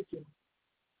the scripture.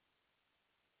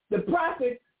 The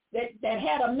prophet that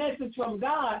had a message from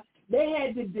God, they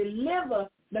had to deliver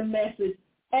the message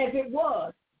as it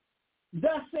was.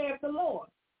 Thus saith the Lord.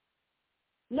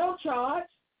 No charge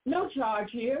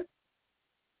here.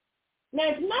 Now,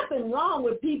 there's nothing wrong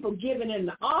with people giving in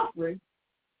the offering,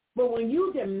 but when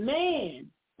you demand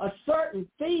a certain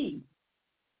fee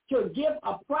to give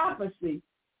a prophecy,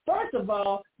 first of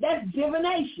all, that's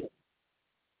divination.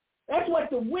 That's what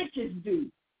the witches do.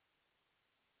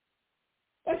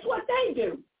 That's what they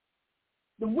do.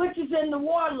 The witches and the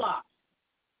warlocks.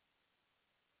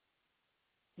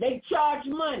 They charge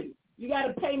money. You got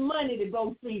to pay money to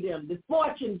go see them. The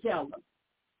fortune teller.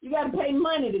 You got to pay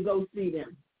money to go see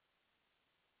them.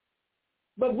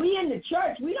 But we in the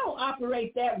church, we don't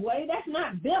operate that way. That's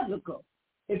not biblical.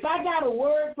 If I got a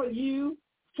word for you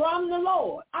from the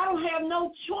Lord, I don't have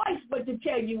no choice but to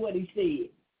tell you what he said.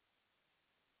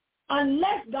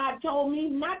 Unless God told me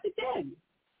not to tell you.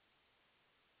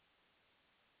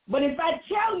 But if I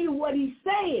tell you what he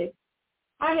said,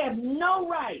 I have no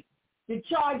right to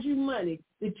charge you money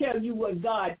to tell you what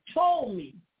God told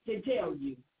me to tell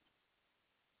you.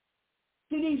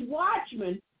 See, these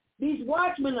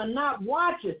watchmen are not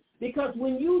watchers, because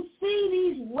when you see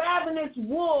these ravenous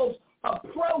wolves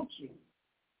approaching,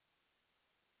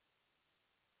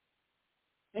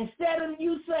 instead of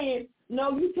you saying,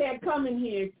 no, you can't come in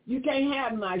here, you can't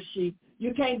have my sheep,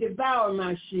 you can't devour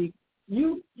my sheep,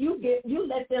 you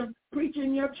let them preach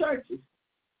in your churches.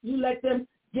 You let them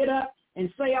get up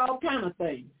and say all kind of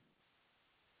things.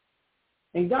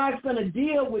 And God's going to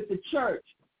deal with the church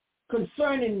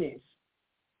concerning this.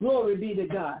 Glory be to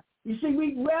God. You see,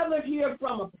 we'd rather hear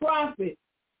from a prophet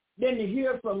than to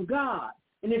hear from God.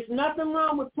 And there's nothing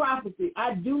wrong with prophecy.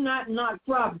 I do not knock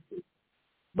prophecy.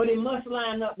 But it must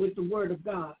line up with the word of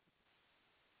God.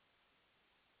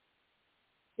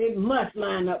 It must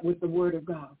line up with the word of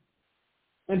God.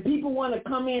 And people want to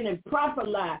come in and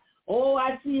prophesy. Oh,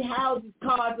 I see houses,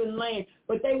 cars, and land.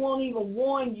 But they won't even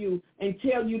warn you and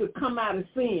tell you to come out of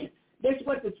sin. That's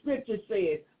what the scripture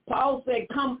says. Paul said,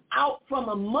 come out from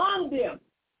among them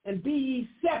and be ye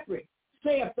separate,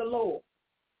 saith the Lord.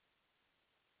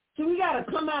 So we got to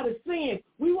come out of sin.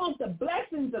 We want the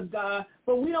blessings of God,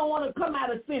 but we don't want to come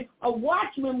out of sin. A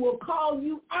watchman will call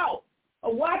you out.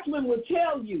 A watchman will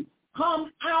tell you,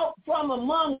 come out from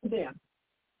among them.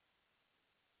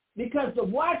 Because the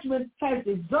watchman has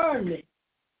discernment.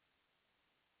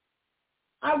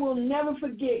 I will never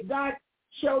forget, God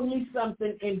showed me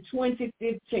something in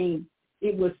 2015.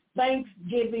 It was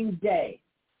Thanksgiving Day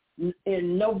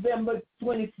in November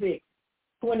 26,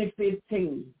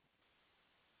 2015.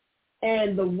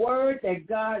 And the word that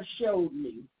God showed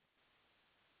me,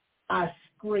 I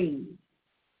screamed.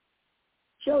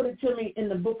 Showed it to me in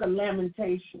the book of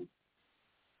Lamentations.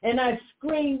 And I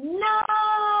screamed,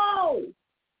 no!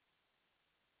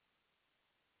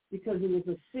 Because it was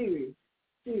a serious,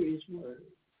 serious word.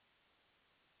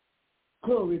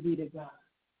 Glory be to God.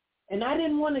 And I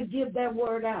didn't want to give that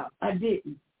word out. I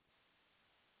didn't.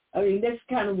 I mean, this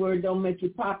kind of word don't make you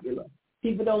popular.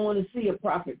 People don't want to see a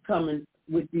prophet coming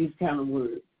with these kind of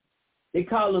words. They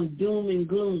call them doom and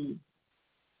gloom.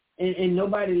 And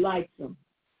nobody likes them.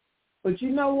 But you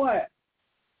know what?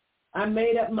 I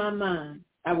made up my mind.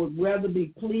 I would rather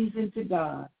be pleasing to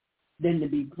God than to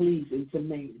be pleasing to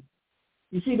man.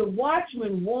 You see, the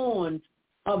watchman warns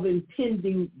of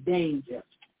impending danger.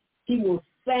 He will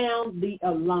sound the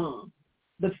alarm.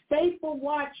 The faithful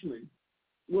watchman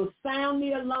will sound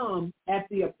the alarm at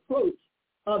the approach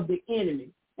of the enemy.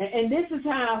 And this is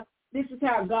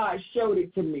how God showed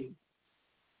it to me.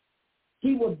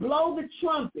 He will blow the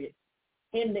trumpet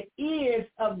in the ears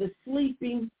of the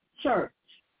sleeping church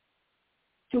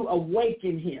to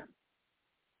awaken him.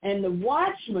 And the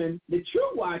watchman, the true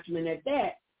watchman at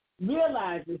that,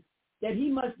 realizes that he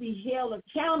must be held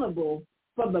accountable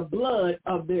for the blood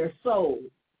of their souls.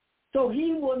 So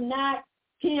he will not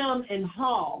hem and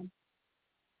haw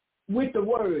with the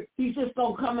word. He's just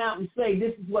going to come out and say,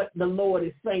 this is what the Lord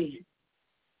is saying.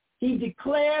 He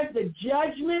declares the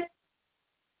judgment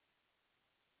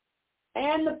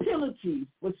and the penalties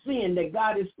for sin that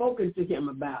God has spoken to him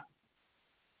about.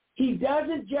 He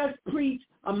doesn't just preach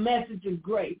a message of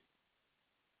grace,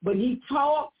 but he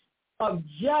talks of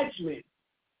judgment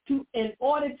in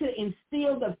order to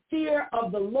instill the fear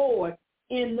of the Lord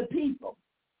in the people.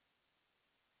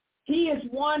 He is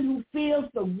one who feels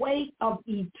the weight of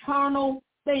eternal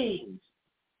things.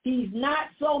 He's not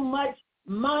so much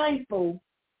mindful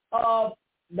of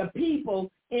the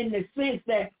people in the sense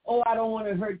that, oh, I don't want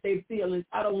to hurt their feelings.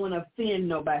 I don't want to offend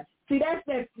nobody. See, that's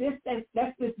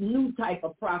this new type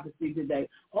of prophecy today.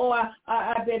 Oh,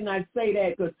 I better not say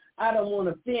that because I don't want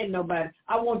to offend nobody.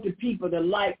 I want the people to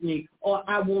like me, or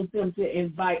I want them to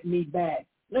invite me back.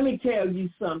 Let me tell you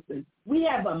something. We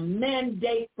have a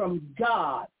mandate from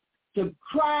God to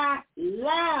cry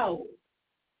loud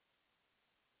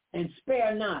and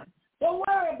spare not. Don't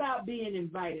worry about being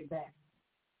invited back.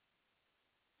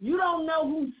 You don't know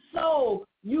whose soul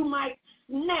you might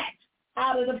snatch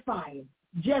out of the fire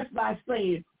just by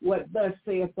saying what thus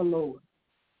saith the Lord.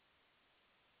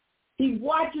 He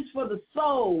watches for the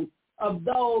souls of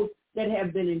those that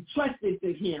have been entrusted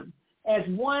to him as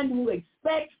one who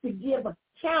expects to give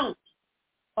account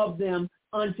of them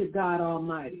unto God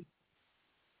Almighty.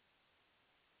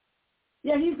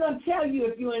 Yeah, he's going to tell you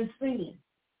if you're in sin.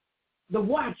 The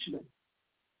watchman.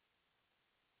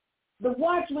 The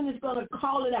watchman is going to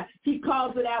call it out. He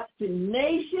calls it out to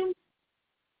nations,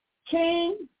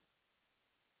 kings,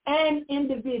 and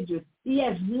individuals. He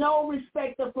has no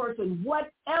respect of person.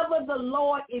 Whatever the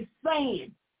Lord is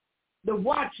saying, the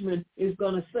watchman is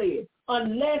going to say it,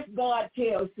 unless God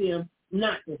tells him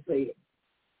not to say it.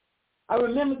 I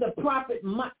remember the prophet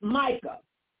Micaiah.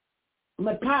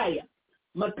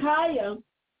 Micaiah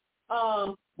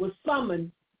was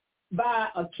summoned by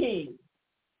a king,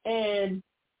 and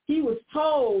he was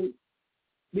told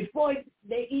before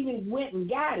they even went and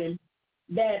got him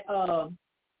that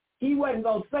he wasn't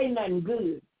going to say nothing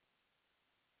good.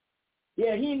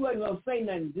 Yeah, he wasn't going to say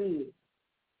nothing good.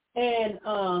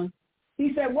 And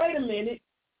he said, wait a minute.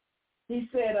 He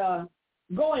said,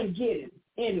 go and get him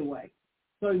anyway.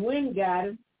 So he went and got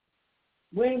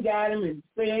him and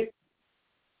said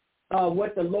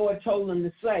what the Lord told him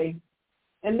to say.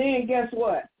 And then guess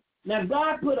what? Now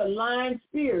God put a lying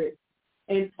spirit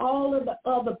in all of the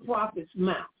other prophets'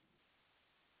 mouths.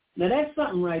 Now that's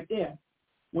something right there.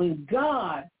 When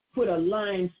God put a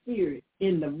lying spirit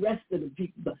in the rest of the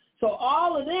people. So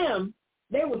all of them,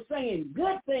 they were saying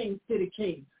good things to the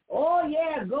king. Oh,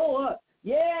 yeah, go up.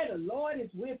 Yeah, the Lord is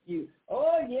with you.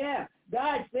 Oh, yeah,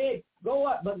 God said go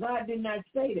up, but God did not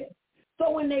say that.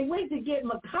 So when they went to get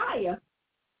Micaiah,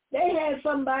 they had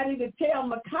somebody to tell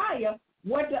Micaiah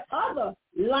what the other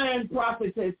lying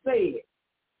prophets had said,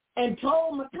 and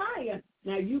told Micaiah,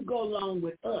 now you go along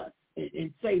with us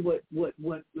and say what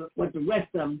the rest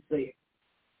of them said.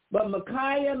 But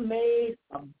Micaiah made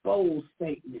a bold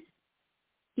statement.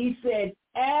 He said,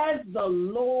 as the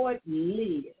Lord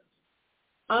lives,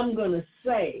 I'm going to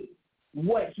say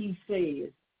what he says,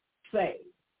 say.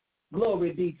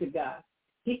 Glory be to God.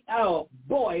 Oh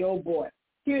boy,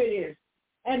 here it is.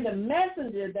 And the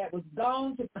messenger that was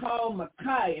gone to call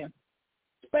Micaiah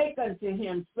spake unto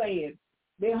him, saying,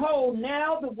 behold,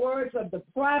 now the words of the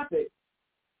prophet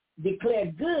declare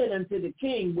good unto the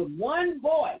king with one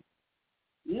voice.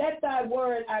 Let thy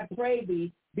word, I pray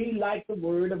thee, be like the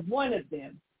word of one of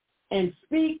them, and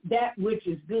speak that which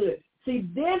is good. See,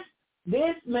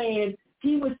 this man,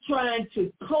 he was trying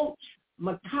to coach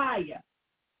Micaiah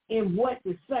in what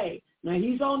to say. Now,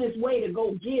 he's on his way to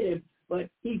go get him, but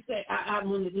he said,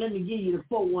 let me give you the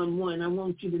 411. I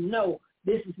want you to know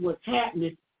this is what's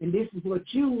happening, and this is what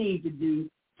you need to do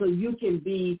so you can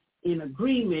be in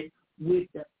agreement with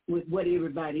what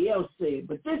everybody else said.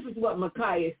 But this is what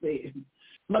Micaiah said.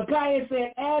 Micaiah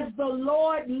said, as the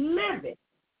Lord liveth,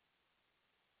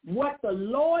 what the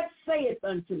Lord saith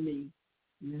unto me,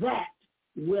 that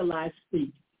will I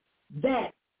speak.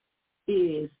 That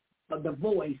is the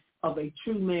voice of a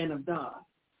true man of God.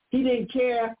 He didn't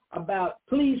care about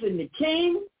pleasing the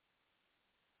king.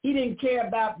 He didn't care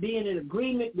about being in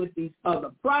agreement with these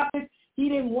other prophets. He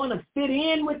didn't want to fit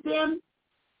in with them.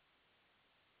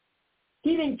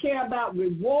 He didn't care about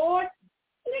reward.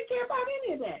 He didn't care about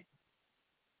any of that.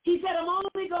 He said, I'm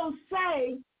only going to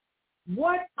say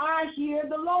what I hear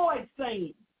the Lord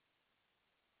saying.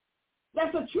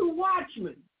 That's a true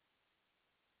watchman.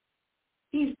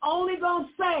 He's only going to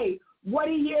say what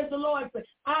he hears the Lord say.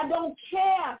 I don't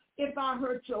care if I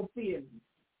hurt your feelings.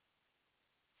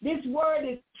 This word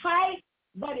is tight,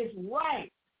 but it's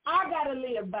right. I got to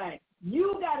live by it.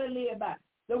 You got to live by it.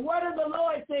 The word of the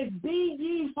Lord says, be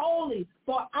ye holy,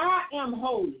 for I am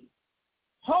holy.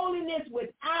 Holiness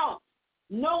without,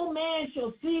 no man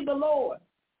shall see the Lord.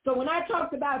 So when I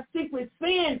talked about secret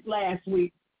sins last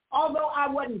week, although I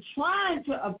wasn't trying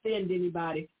to offend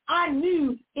anybody, I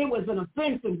knew it was an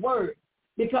offensive word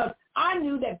because I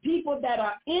knew that people that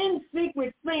are in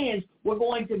secret sins were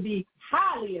going to be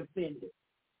highly offended.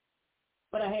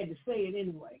 But I had to say it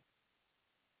anyway.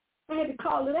 I had to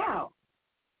call it out.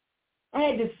 I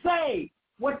had to say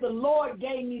what the Lord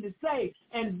gave me to say.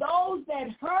 And those that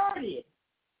heard it,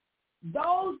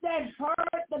 those that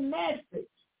heard the message,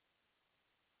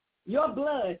 your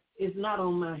blood is not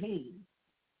on my hands.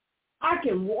 I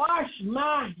can wash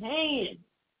my hands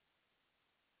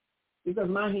because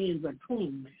my hands are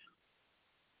clean now.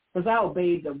 Because I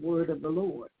obeyed the word of the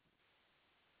Lord.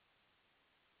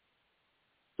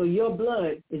 So your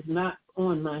blood is not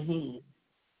on my hands.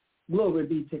 Glory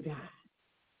be to God.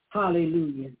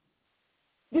 Hallelujah.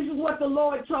 This is what the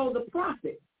Lord told the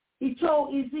prophet. He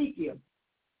told Ezekiel,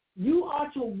 you are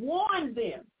to warn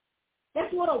them.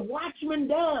 That's what a watchman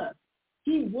does.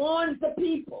 He warns the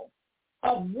people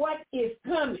of what is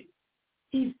coming.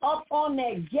 He's up on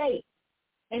that gate,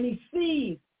 and he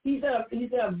sees he's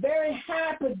in a very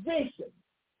high position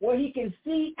where he can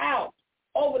see out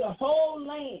over the whole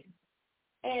land.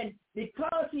 And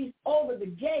because he's over the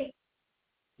gate,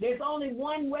 there's only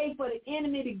one way for the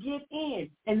enemy to get in,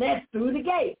 and that's through the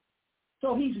gate.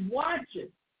 So he's watching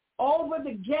over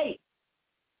the gate.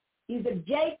 He's a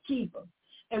gatekeeper.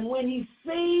 And when he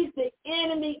sees the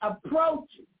enemy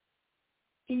approaching,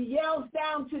 he yells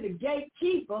down to the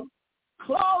gatekeeper,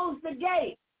 close the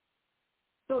gate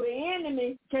so the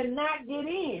enemy cannot get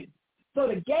in. So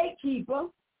the gatekeeper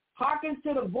hearkens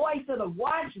to the voice of the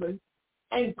watchman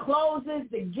and closes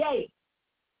the gate.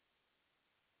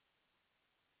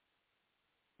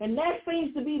 And that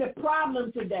seems to be the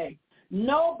problem today.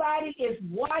 Nobody is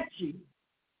watching.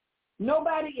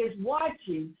 Nobody is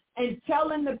watching and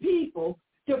telling the people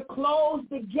to close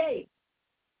the gate.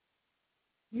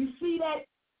 You see that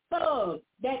thug,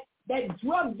 that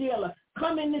drug dealer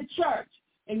come in the church,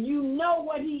 and you know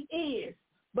what he is,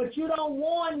 but you don't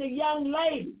warn the young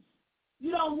ladies.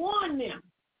 You don't warn them.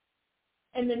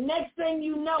 And the next thing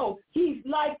you know, he's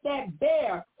like that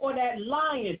bear or that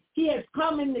lion. He has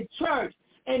come in the church,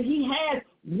 and he has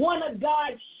one of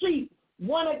God's sheep,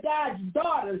 one of God's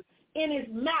daughters in his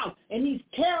mouth, and he's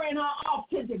carrying her off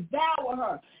to devour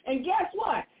her. And guess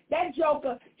what? That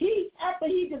joker, after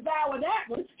he devoured that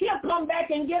one, he'll come back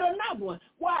and get another one.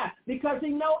 Why? Because he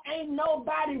know ain't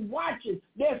nobody watching.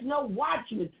 There's no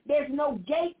watchman. There's no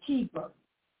gatekeeper.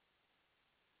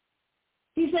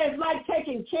 He says it's like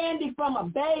taking candy from a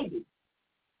baby.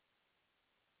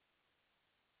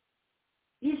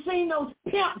 You've seen those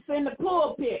pimps in the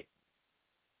pulpit.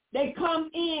 They come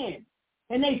in,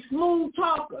 and they smooth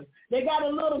talkers. They got a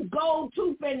little gold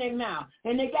tooth in their mouth,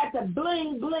 and they got the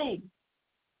bling bling.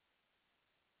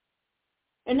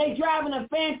 And they driving a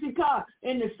fancy car,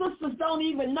 and the sisters don't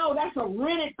even know that's a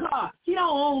rented car. He don't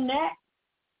own that.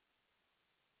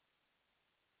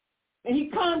 And he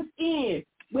comes in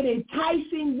with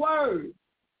enticing words,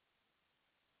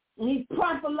 and he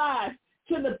prophesies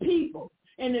to the people.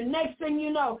 And the next thing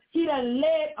you know, he done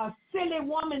led a silly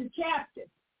woman captive.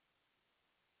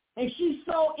 And she's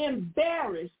so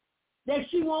embarrassed that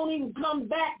she won't even come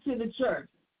back to the church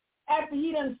after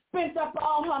he done spent up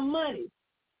all her money.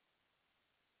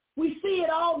 We see it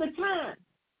all the time.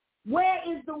 Where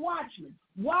is the watchman?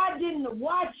 Why didn't the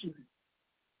watchman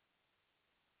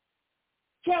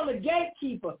tell the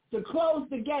gatekeeper to close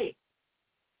the gate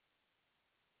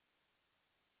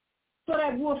so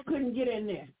that wolf couldn't get in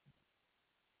there?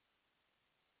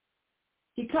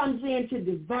 He comes in to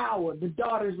devour the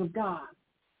daughters of God.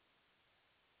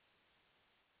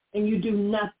 And you do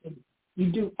nothing.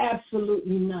 You do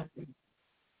absolutely nothing.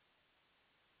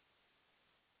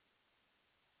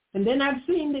 And then I've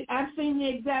seen the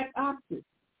exact opposite.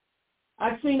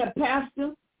 I've seen a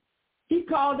pastor, he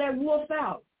called that wolf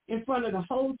out in front of the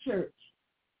whole church.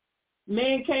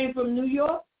 Man came from New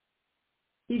York.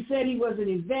 He said he was an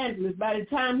evangelist. By the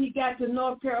time he got to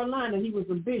North Carolina, he was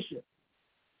a bishop.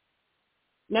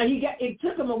 Now it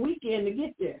took him a weekend to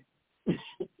get there.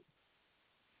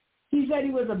 He said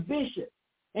he was a bishop,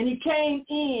 and he came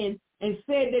in and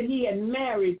said that he had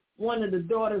married one of the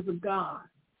daughters of God.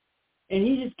 And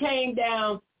he just came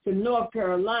down to North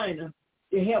Carolina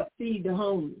to help feed the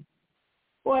homeless.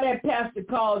 Boy, that pastor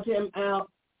called him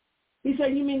out. He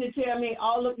said, you mean to tell me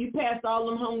you passed all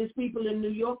them homeless people in New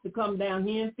York to come down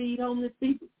here and feed homeless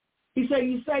people? He said,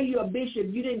 you say you're a bishop.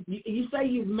 You say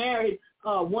you've married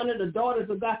one of the daughters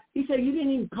of God. He said, you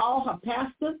didn't even call her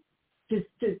pastor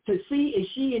to see is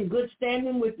she in good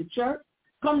standing with the church?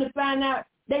 Come to find out,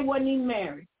 they wasn't even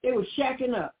married. They were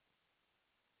shacking up.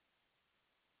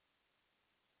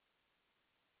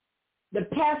 The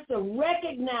pastor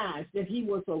recognized that he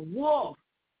was a wolf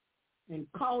and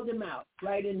called him out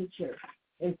right in the church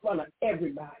in front of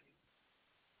everybody.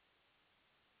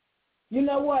 You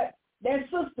know what? That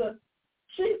sister,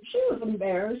 she was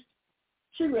embarrassed.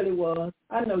 She really was.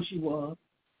 I know she was.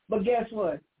 But guess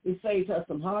what? It saved her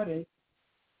some heartache,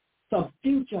 some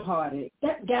future heartache.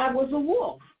 That guy was a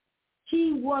wolf.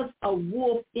 He was a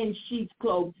wolf in sheep's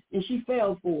clothes, and she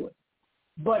fell for it.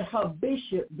 But her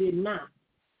bishop did not.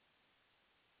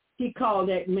 he called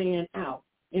that man out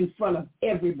in front of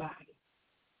everybody.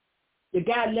 The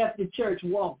guy left the church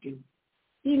walking.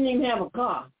 He didn't even have a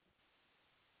car.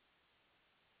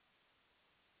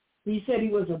 He said he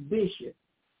was a bishop.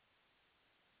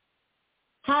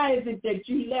 How is it that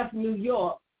you left New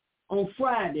York on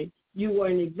Friday, you were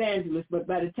an evangelist, but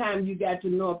by the time you got to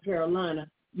North Carolina,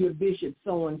 you're Bishop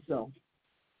so-and-so?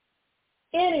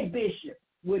 Any bishop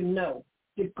would know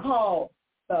to call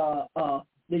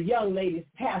the young lady's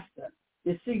pastor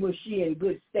to see was she in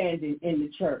good standing in the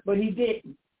church. But he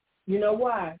didn't. You know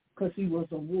why? Because he was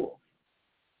a wolf.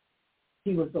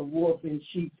 He was a wolf in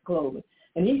sheep's clothing.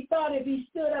 And he thought if he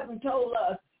stood up and told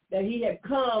us that he had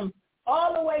come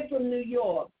all the way from New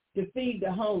York to feed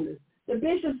the homeless, the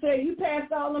bishop said, you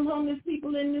passed all them homeless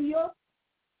people in New York?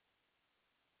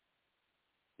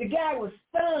 The guy was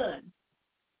stunned.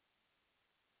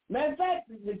 Matter of fact,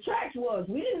 the church was.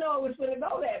 We didn't know it was going to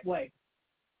go that way.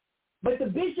 But the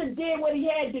bishop did what he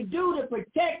had to do to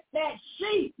protect that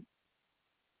sheep.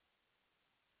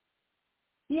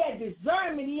 He had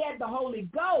discernment. He had the Holy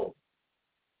Ghost.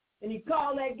 And he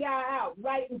called that guy out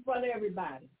right in front of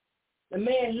everybody. The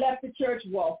man left the church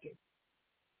walking.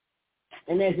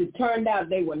 And as it turned out,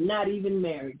 they were not even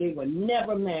married. They were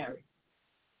never married.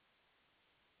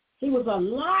 He was a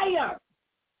liar.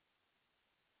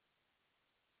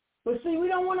 But see, we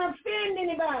don't want to offend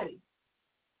anybody.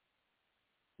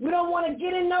 We don't want to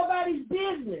get in nobody's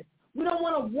business. We don't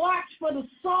want to watch for the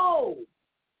soul.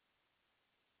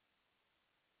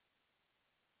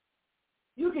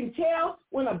 You can tell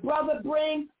when a brother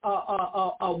brings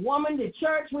a woman to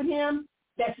church with him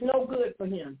that's no good for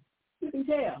him. You can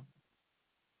tell.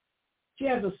 She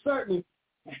has a certain,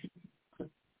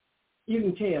 you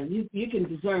can tell, you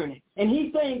can discern it. And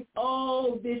he thinks,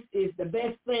 oh, this is the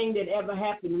best thing that ever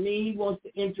happened to me. He wants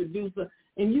to introduce her.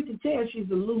 And you can tell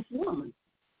she's a loose woman.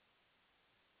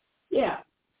 Yeah.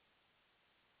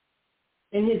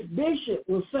 And his bishop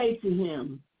will say to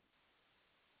him,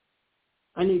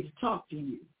 I need to talk to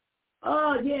you.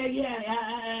 Oh,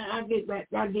 yeah, I get back.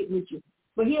 I get with you.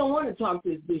 But he don't want to talk to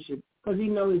his bishop because he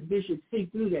knows his bishop see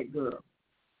through that girl.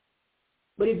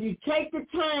 But if you take the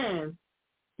time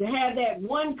to have that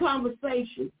one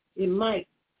conversation, it might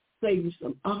save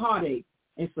you a heartache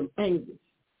and some anguish.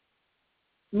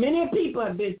 Many people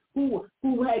have been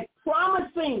who had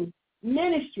promising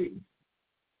ministries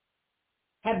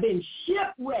have been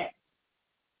shipwrecked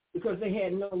because they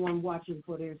had no one watching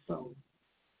for their soul.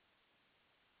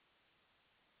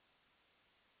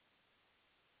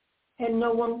 Had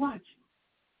no one watching.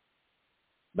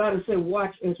 The Bible said,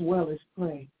 watch as well as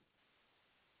pray.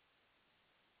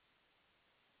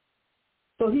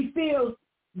 So he feels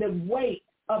the weight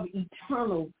of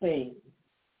eternal things.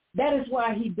 That is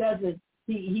why he doesn't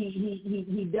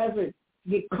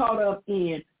get caught up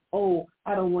in, oh,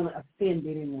 I don't want to offend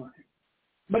anyone.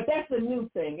 But that's a new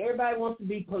thing. Everybody wants to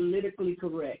be politically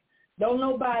correct. Don't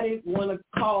nobody want to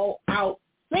call out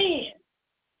sin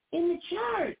in the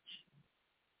church.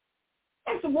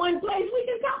 That's the one place we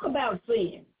can talk about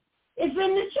sin. It's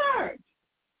in the church.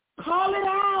 Call it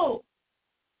out.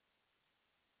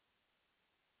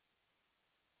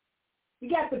 You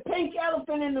got the pink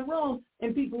elephant in the room,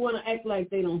 and people want to act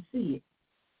like they don't see it.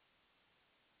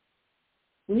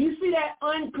 When you see that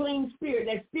unclean spirit,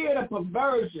 that spirit of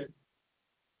perversion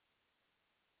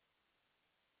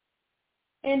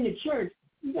in the church,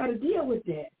 you got to deal with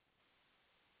that.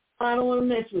 I don't want to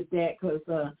mess with that because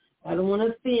I don't want to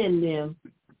offend them.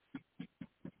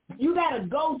 You got to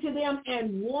go to them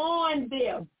and warn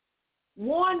them.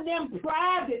 Warn them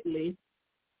privately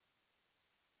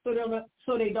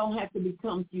so they don't have to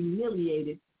become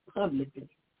humiliated publicly.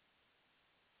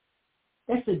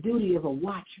 That's the duty of a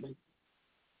watchman,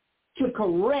 to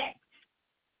correct.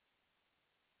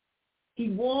 He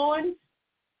warns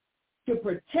to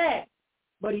protect,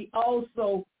 but he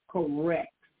also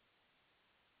corrects.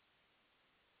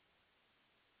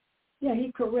 Yeah,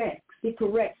 he corrects. He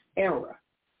corrects error.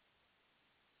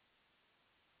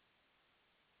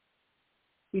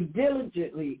 He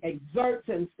diligently exerts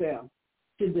himself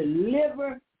to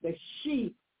deliver the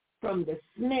sheep from the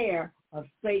snare of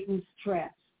Satan's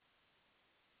traps.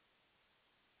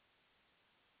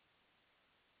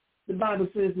 The Bible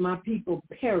says, my people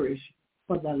perish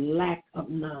for the lack of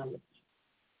knowledge.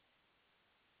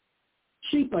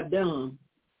 Sheep are dumb.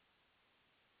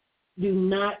 Do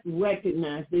not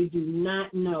recognize, they do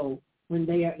not know when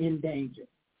they are in danger.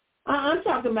 I'm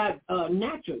talking about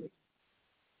naturally.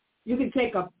 You can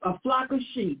take a flock of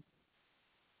sheep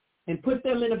and put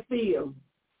them in a field,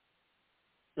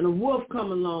 and a wolf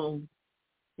come along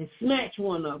and snatch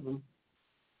one of them.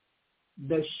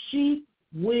 The sheep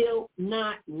will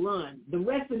not run. The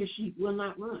rest of the sheep will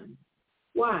not run.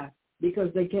 Why? Because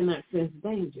they cannot sense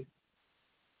danger.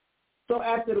 So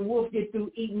after the wolf gets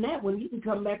through eating that one, you can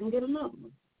come back and get another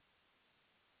one.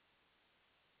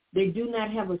 They do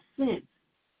not have a sense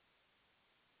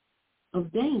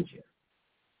of danger.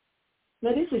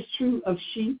 Now, this is true of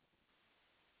sheep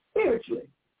spiritually.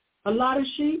 A lot of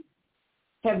sheep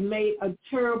have made a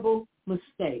terrible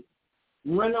mistake.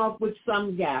 Run off with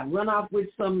some guy, run off with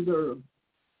some girl,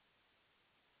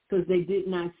 because they did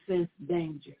not sense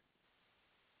danger.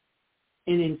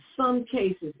 And in some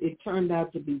cases, it turned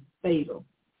out to be fatal.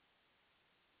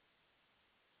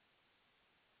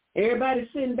 Everybody's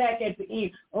sitting back at the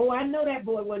end. Oh, I know that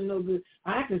boy wasn't no good.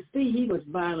 I could see he was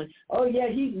violent. Oh, yeah,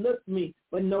 he looked me,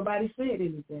 but nobody said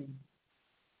anything.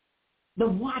 The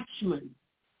watchman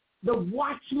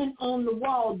on the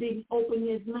wall didn't open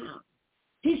his mouth.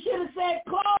 He should have said,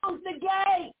 close the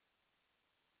gate.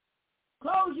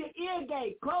 Close your ear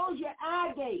gate. Close your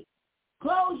eye gate.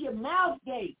 Close your mouth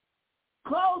gate.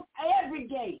 Close every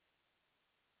gate.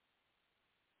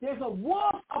 There's a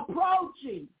wolf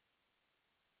approaching.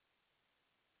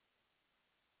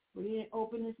 But he didn't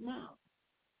open his mouth.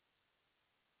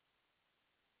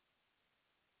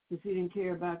 Because he didn't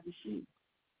care about the sheep.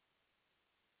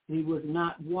 He was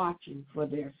not watching for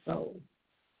their soul.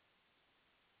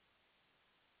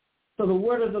 So the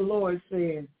word of the Lord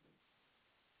says,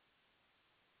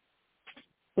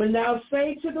 when thou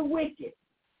say to the wicked,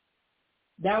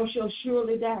 thou shalt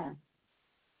surely die,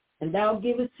 and thou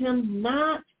givest him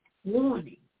not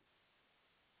warning,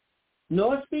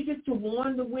 nor speakest to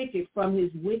warn the wicked from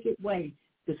his wicked way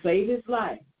to save his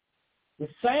life, the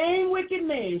same wicked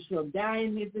man shall die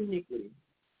in his iniquity,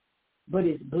 but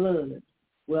his blood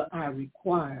will I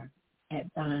require at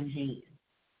thine hand.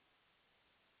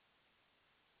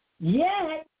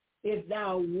 Yet, if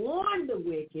thou warn the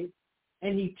wicked,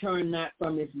 and he turn not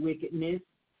from his wickedness,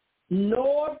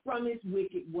 nor from his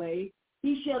wicked way,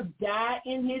 he shall die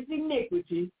in his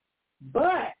iniquity,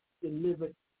 but deliver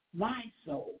thy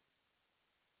soul.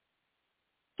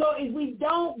 So if we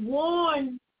don't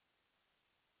warn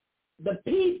the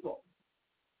people,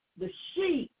 the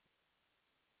sheep,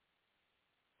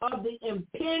 of the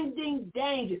impending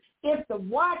danger, if the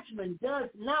watchman does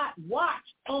not watch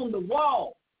on the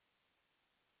wall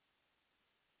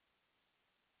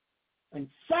and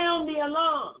sound the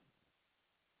alarm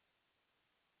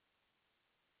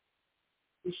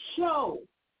to show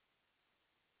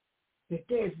that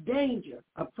there's danger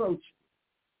approaching,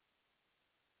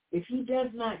 if he does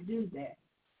not do that,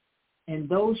 and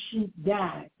those sheep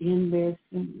die in their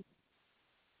sins,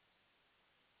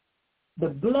 the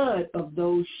blood of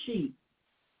those sheep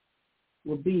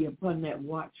will be upon that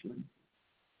watchman's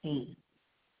hand.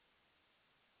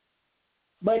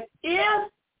 But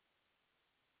if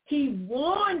he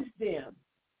warns them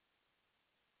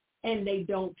and they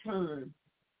don't turn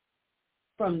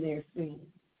from their sins,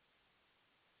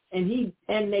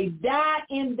 and they die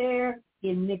in their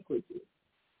iniquity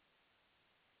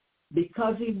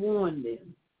because he warned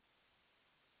them,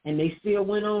 and they still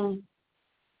went on,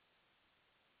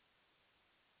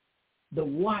 the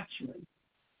watchman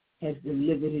has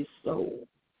delivered his soul.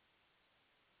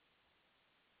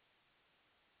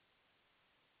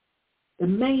 The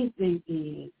main thing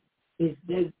is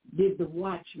did the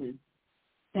watchman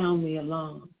sound the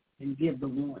alarm and give the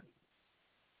warning?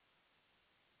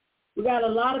 We got a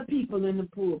lot of people in the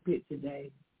pulpit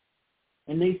today,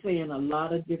 and they saying a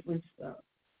lot of different stuff.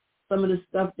 Some of the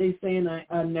stuff they saying,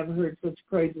 I never heard such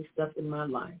crazy stuff in my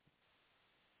life.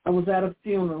 I was at a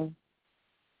funeral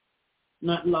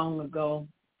not long ago,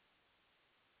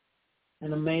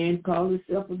 and a man called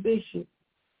himself a bishop,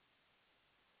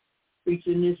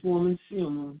 preaching this woman's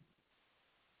funeral.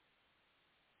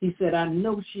 He said, I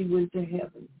know she went to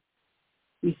heaven.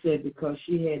 He said, because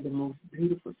she had the most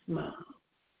beautiful smile.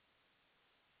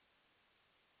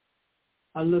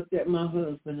 I looked at my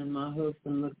husband, and my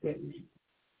husband looked at me.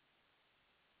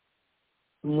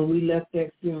 And when we left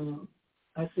that funeral,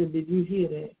 I said, did you hear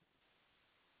that?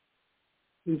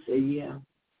 He said, yeah.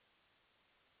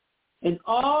 And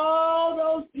all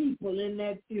those people in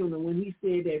that funeral, when he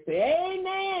said that, said,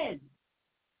 amen.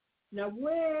 Now,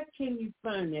 where can you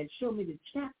find that? Show me the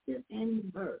chapter and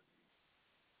the verse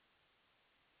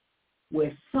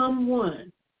where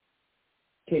someone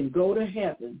can go to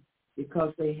heaven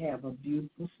because they have a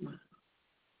beautiful smile.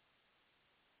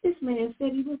 This man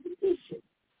said he was a bishop.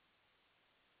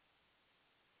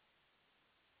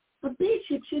 A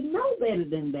bishop should know better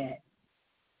than that,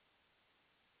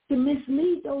 to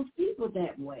mislead those people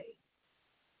that way.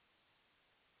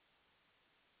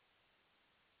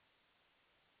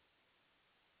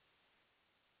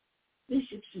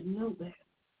 Bishops should know that.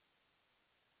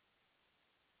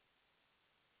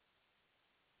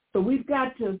 So we've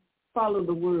got to follow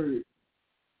the word.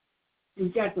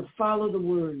 We've got to follow the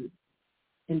word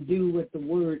and do what the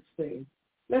word says.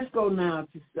 Let's go now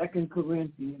to 2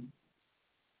 Corinthians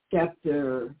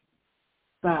chapter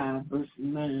 5, verse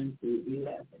 9 through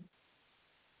 11.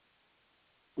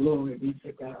 Glory be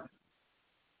to God.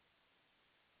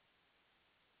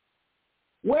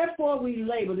 Wherefore we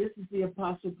labor, this is the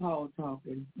Apostle Paul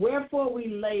talking, wherefore we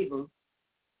labor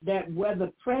that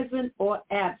whether present or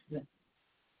absent,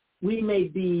 we may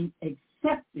be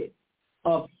accepted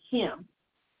of him.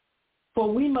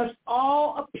 For we must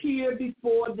all appear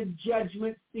before the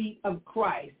judgment seat of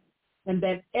Christ, and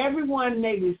that everyone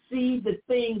may receive the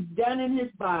things done in his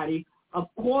body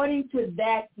according to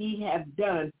that he have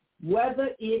done, whether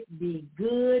it be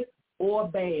good or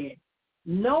bad.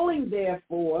 Knowing,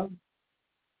 therefore,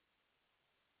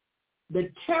 the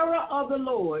terror of the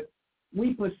Lord,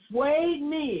 we persuade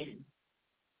men,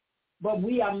 but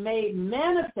we are made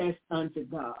manifest unto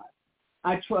God.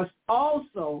 I trust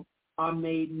also are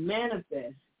made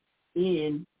manifest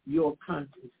in your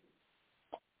conscience.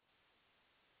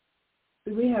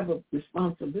 So we have a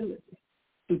responsibility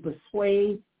to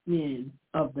persuade men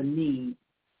of the need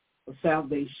of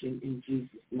salvation in Jesus'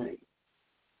 name.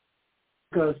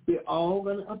 Because we're all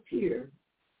going to appear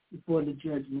before the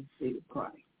judgment seat of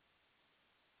Christ.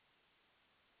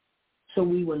 So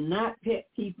we will not pet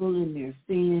people in their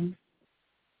sins.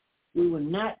 We will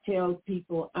not tell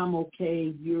people, I'm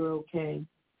okay, you're okay.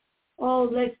 Oh,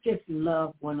 let's just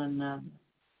love one another.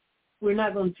 We're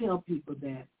not going to tell people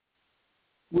that.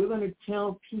 We're going to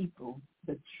tell people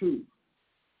the truth.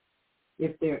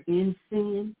 If they're in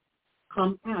sin,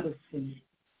 come out of sin.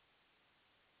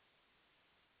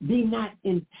 Be not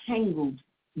entangled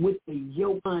with the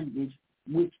yoke bondage,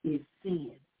 which is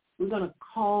sin. We're going to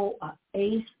call an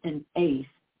ace an ace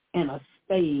and a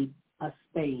spade a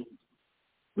spade.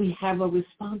 We have a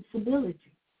responsibility.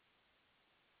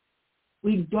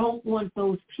 We don't want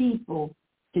those people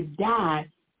to die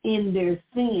in their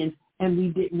sins, and we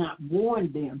did not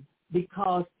warn them,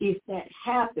 because if that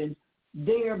happens,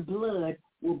 their blood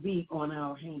will be on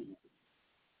our hands.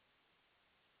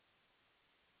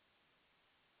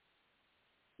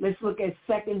 Let's look at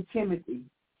 2 Timothy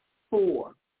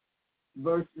 4,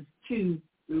 verses 2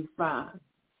 through 5.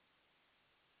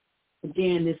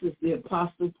 Again, this is the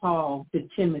Apostle Paul to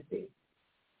Timothy.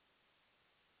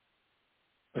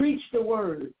 Preach the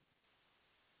word.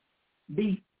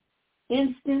 Be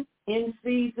instant in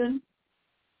season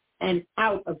and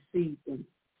out of season.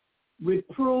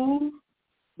 Reprove,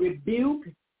 rebuke,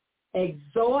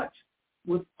 exhort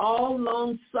with all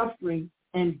long suffering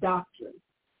and doctrine.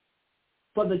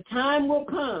 For the time will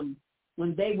come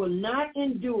when they will not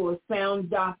endure sound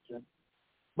doctrine,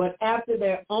 but after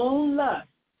their own lust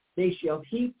they shall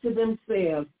heap to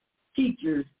themselves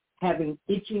teachers having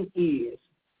itching ears,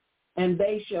 and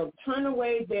they shall turn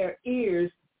away their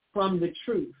ears from the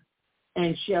truth,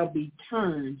 and shall be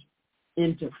turned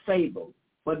into fable.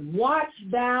 But watch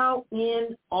thou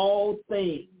in all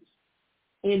things.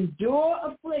 Endure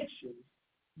afflictions.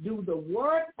 Do the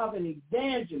work of an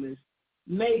evangelist.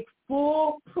 Make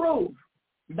full proof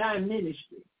thy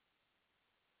ministry.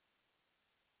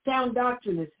 Sound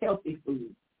doctrine is healthy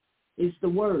food. It's the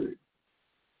word.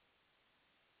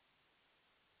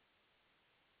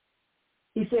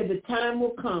 He said the time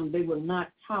will come they will not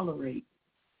tolerate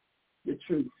the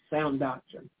truth, sound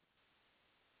doctrine.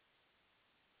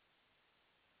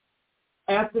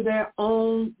 After their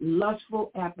own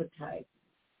lustful appetite,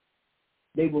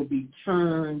 they will be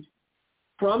turned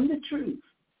from the truth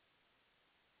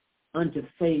unto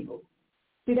fable.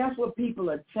 See, that's what people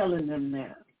are telling them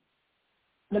now.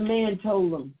 The man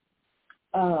told them,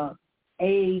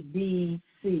 A, B,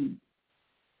 C,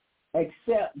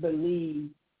 accept, believe,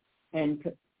 and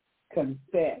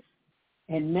confess.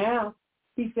 And now,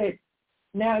 he said,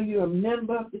 now you're a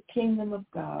member of the kingdom of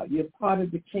God. You're part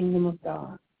of the kingdom of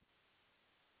God.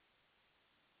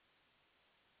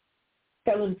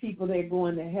 Telling people they're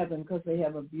going to heaven because they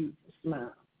have a beautiful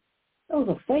smile. Those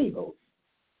are fables.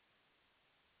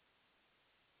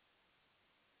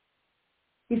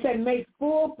 He said, make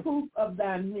full proof of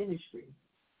thy ministry.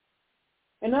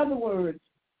 In other words,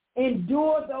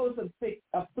 endure those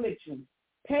afflictions.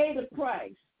 Pay the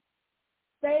price.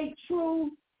 Stay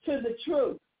true to the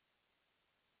truth.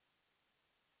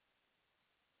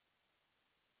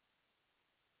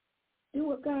 Do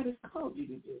what God has called you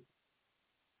to do.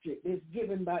 It's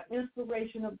given by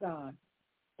inspiration of God.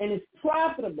 And it's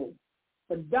profitable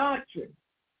for doctrine,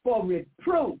 for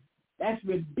reproof, that's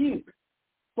rebuke,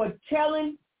 for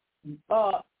telling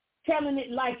telling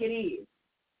it like it is,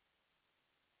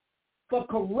 for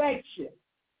correction,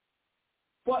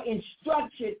 for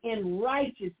instruction in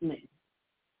righteousness,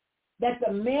 that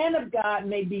the man of God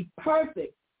may be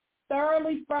perfect,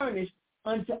 thoroughly furnished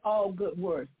unto all good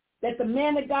works, that the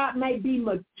man of God may be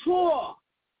mature,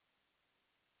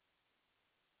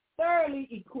 thoroughly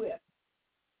equipped.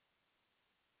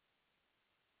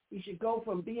 He should go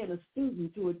from being a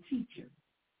student to a teacher.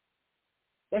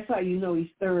 That's how you know he's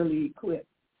thoroughly equipped.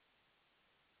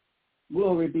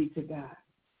 Glory be to God.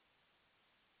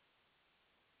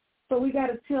 So we got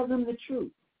to tell them the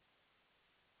truth.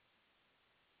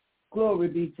 Glory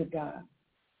be to God.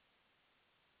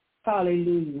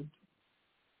 Hallelujah.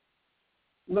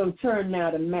 We're going to turn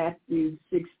now to Matthew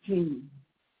 16.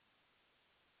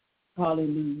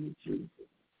 Hallelujah, Jesus.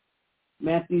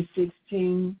 Matthew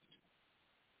 16,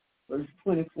 verse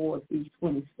 24 through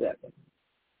 27.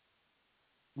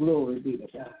 Glory be to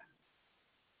God.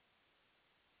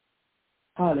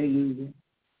 Hallelujah.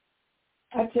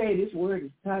 I tell you, this word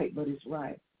is tight, but it's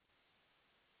right.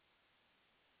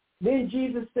 Then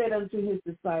Jesus said unto his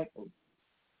disciples,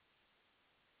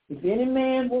 if any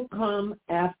man will come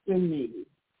after me,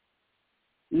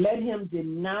 let him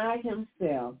deny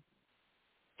himself,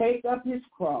 take up his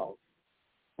cross,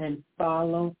 and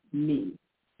follow me.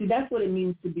 See, that's what it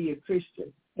means to be a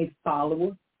Christian, a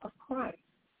follower of Christ.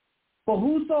 For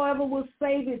whosoever will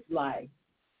save his life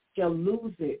shall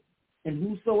lose it, and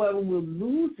whosoever will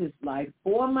lose his life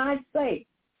for my sake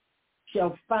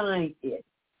shall find it.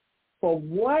 For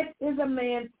what is a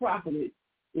man profited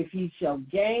if he shall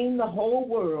gain the whole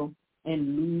world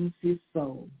and lose his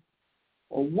soul?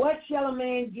 Or what shall a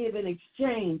man give in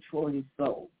exchange for his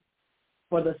soul?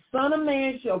 For the Son of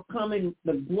Man shall come in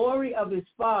the glory of his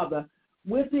Father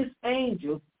with his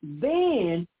angels,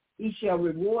 then he shall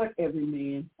reward every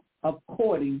man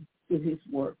according to his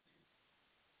works.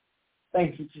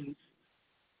 Thank you, Jesus.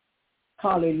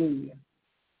 Hallelujah.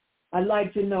 I'd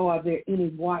like to know, are there any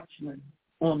watchmen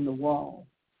on the wall?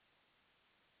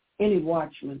 Any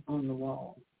watchmen on the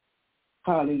wall?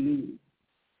 Hallelujah.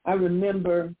 I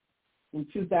remember in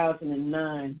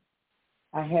 2009,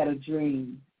 I had a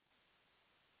dream,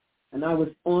 and I was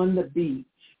on the beach,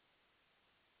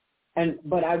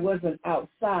 but I wasn't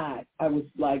outside. I was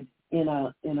like in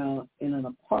an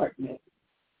apartment,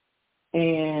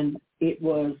 and it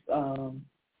was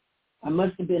I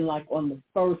must have been like on the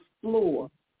first floor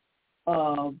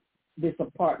of this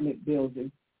apartment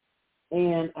building,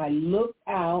 and I looked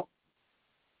out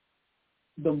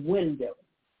the window,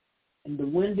 and the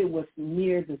window was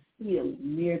near the ceiling,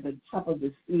 near the top of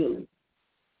the ceiling,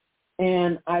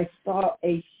 and I saw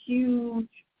a huge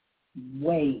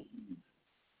wave,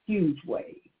 and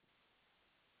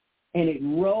it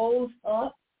rose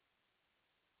up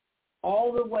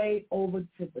all the way over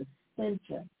to the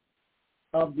center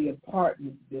of the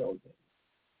apartment building.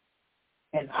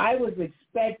 And I was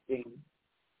expecting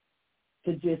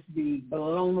to just be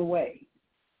blown away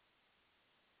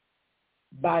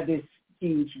by this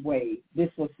huge wave. This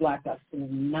was like a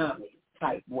tsunami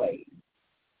type wave.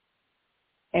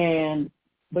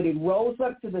 But it rose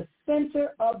up to the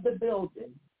center of the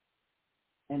building,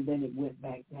 and then it went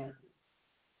back down.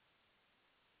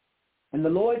 And the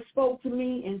Lord spoke to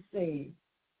me and said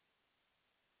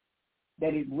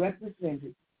that it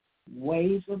represented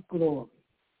waves of glory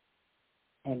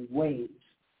and waves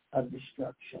of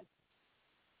destruction.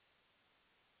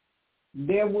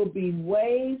 There will be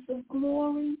waves of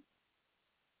glory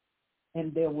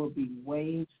and there will be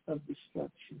waves of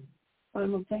destruction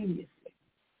simultaneously.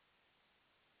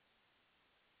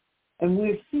 And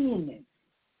we're seeing this.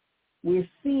 We're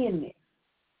seeing this.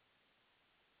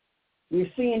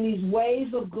 We're seeing these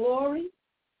waves of glory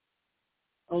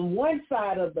on one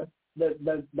side of the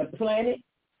planet,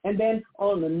 and then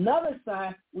on another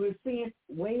side, we're seeing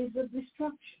waves of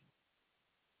destruction.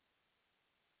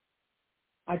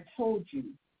 I told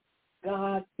you,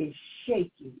 God is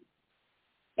shaking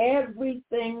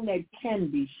everything that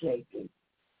can be shaken,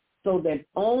 so that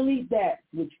only that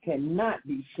which cannot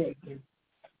be shaken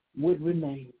would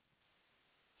remain.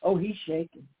 Oh, he's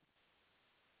shaking.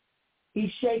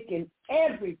 He's shaking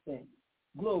everything.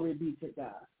 Glory be to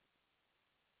God.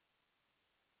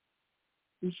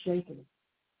 He's shaking it.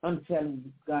 I'm telling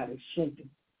you, God is shaking.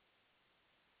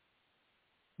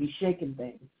 He's shaking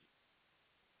things.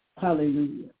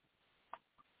 Hallelujah.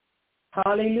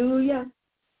 Hallelujah.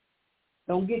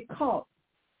 Don't get caught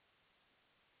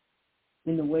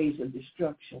in the ways of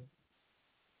destruction.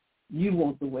 You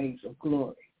want the ways of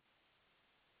glory.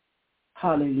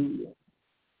 Hallelujah.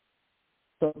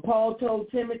 So Paul told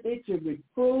Timothy to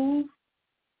reprove,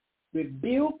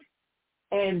 rebuke,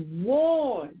 and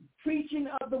warn preaching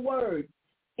of the word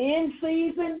in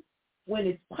season when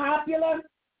it's popular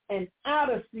and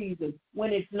out of season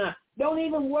when it's not. Don't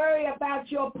even worry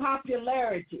about your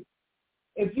popularity.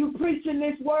 If you preaching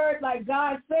this word like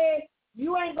God said,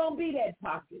 you ain't going to be that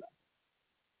popular.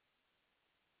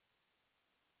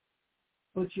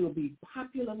 But you'll be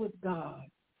popular with God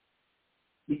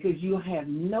because you have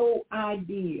no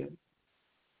idea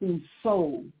whose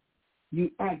soul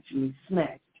you actually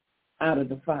snatched out of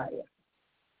the fire.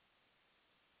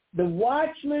 The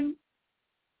watchman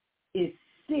is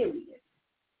serious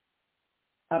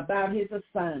about his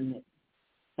assignment.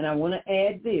 And I want to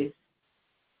add this,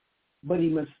 but he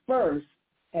must first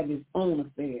have his own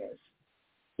affairs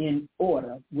in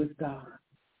order with God.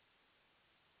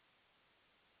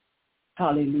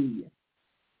 Hallelujah.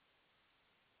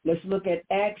 Let's look at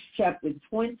Acts chapter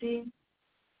 20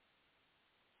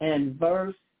 and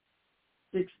verse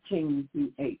 16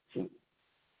 through 18.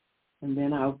 And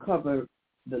then I'll cover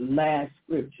the last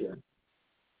scripture.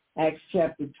 Acts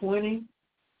chapter 20.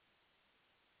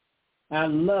 I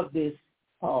love this,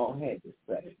 Paul had to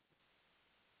say.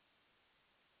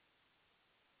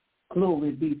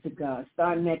 Glory be to God.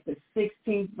 Starting at the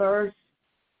 16th verse,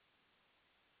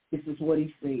 this is what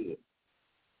he said.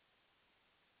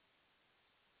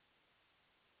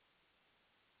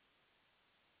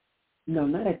 No,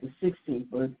 not at the 16th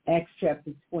verse. Acts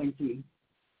chapter 20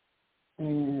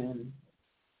 and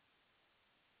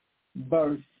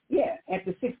at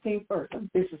the 16th verse.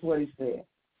 This is what he said.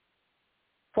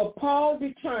 For Paul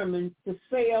determined to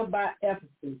sail by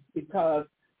Ephesus because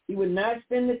he would not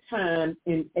spend the time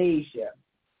in Asia.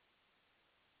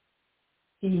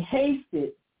 He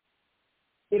hasted,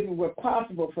 if it were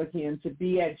possible for him, to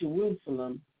be at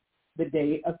Jerusalem the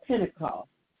day of Pentecost.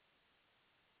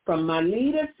 From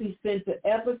Miletus he sent to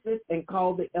Ephesus and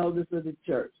called the elders of the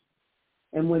church.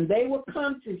 And when they were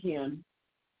come to him,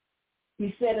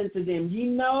 he said unto them, Ye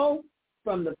know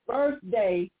from the first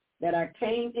day that I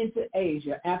came into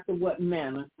Asia, after what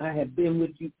manner I have been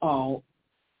with you all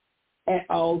at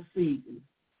all seasons,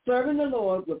 serving the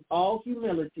Lord with all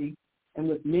humility and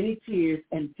with many tears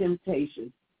and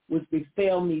temptations, which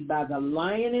befell me by the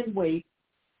lying in wait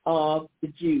of the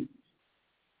Jews,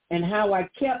 and how I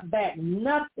kept back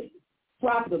nothing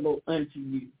profitable unto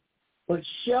you, but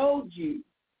showed you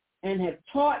and have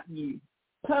taught you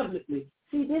publicly.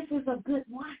 See, this is a good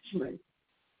watchman.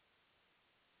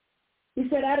 He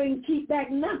said, I didn't keep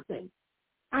back nothing.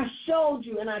 I showed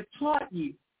you and I taught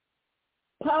you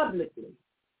publicly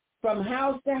from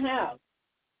house to house,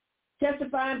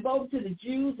 testifying both to the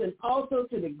Jews and also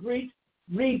to the Greeks,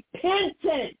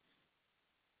 repentance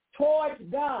towards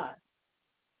God.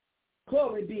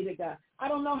 Glory be to God. I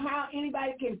don't know how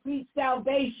anybody can preach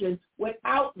salvation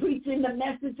without preaching the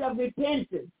message of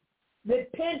repentance.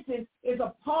 Repentance is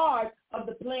a part of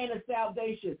the plan of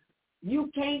salvation.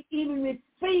 You can't even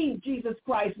receive Jesus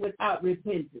Christ without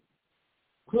repentance.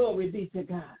 Glory be to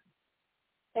God.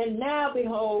 And now,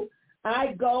 behold,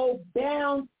 I go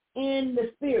bound in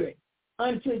the Spirit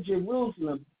unto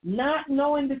Jerusalem, not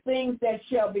knowing the things that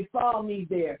shall befall me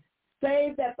there,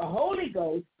 save that the Holy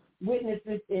Ghost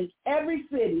witnesses in every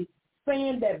city,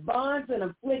 saying that bonds and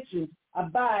afflictions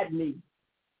abide me.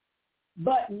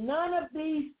 But none of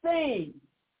these things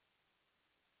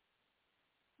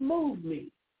move me.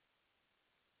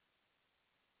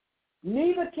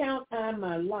 Neither count I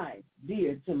my life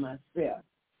dear to myself,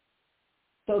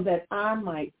 so that I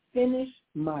might finish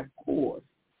my course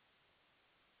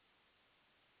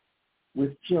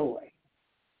with joy,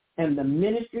 and the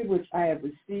ministry which I have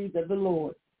received of the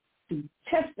Lord, to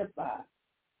testify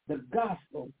the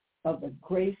gospel of the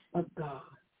grace of God.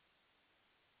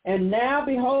 And now,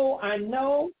 behold, I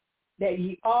know that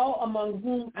ye all among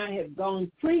whom I have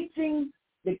gone preaching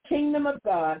the kingdom of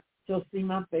God shall see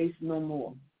my face no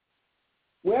more.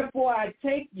 Wherefore I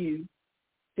take you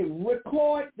to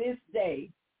record this day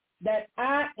that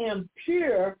I am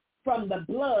pure from the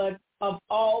blood of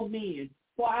all men.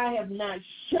 For I have not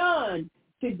shunned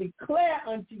to declare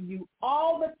unto you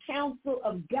all the counsel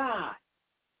of God.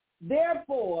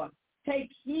 Therefore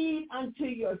take heed unto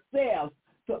yourselves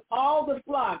to all the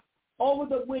flock over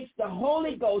the which the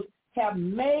Holy Ghost have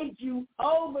made you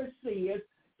overseers,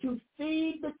 to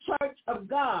feed the church of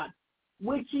God,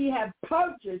 which he hath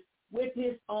purchased with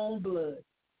his own blood.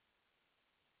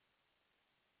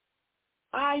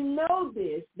 I know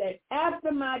this, that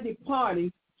after my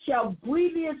departing shall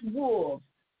grievous wolves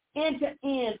enter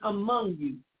in among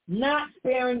you, not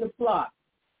sparing the flock.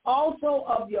 Also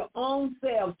of your own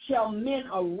selves shall men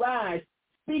arise,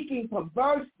 speaking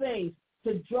perverse things,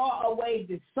 to draw away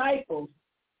disciples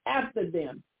after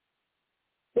them.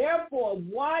 Therefore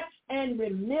watch and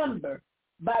remember,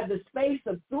 by the space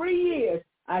of 3 years,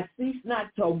 I cease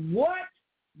not to what?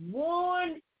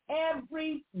 Warn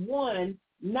every one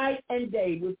night and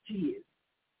day with tears.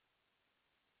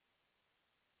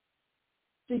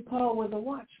 See, Paul was a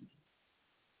watchman.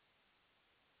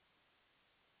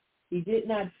 He did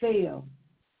not fail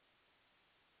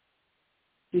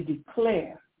to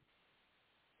declare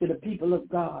to the people of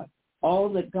God all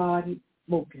that God had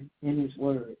spoken in his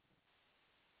word.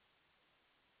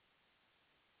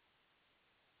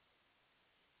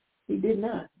 He did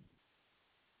not.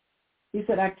 He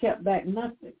said, I kept back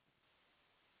nothing.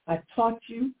 I taught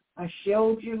you. I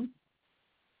showed you.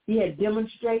 He had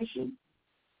demonstration.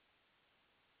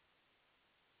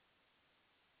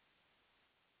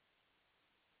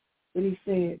 But he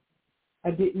said,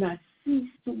 I did not cease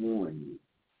to warn you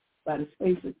by the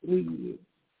space of 3 years.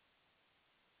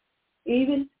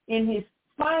 Even in his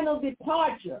final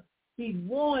departure, he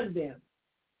warned them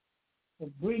of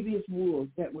grievous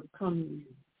wolves that would come to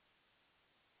you.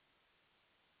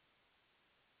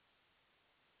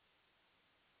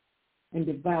 And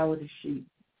devour the sheep,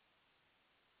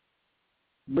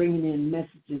 bringing in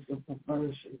messages of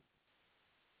perversion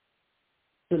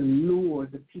to lure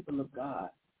the people of God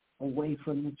away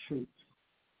from the truth.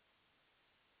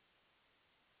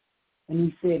 And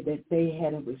he said that they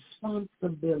had a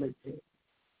responsibility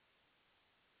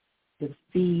to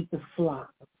feed the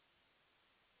flock,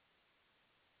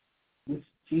 which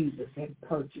Jesus had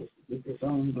purchased with his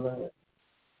own blood.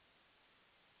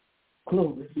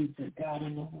 Glory be to God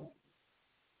in the Lord.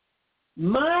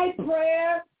 My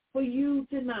prayer for you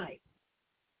tonight,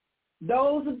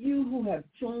 those of you who have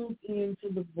tuned into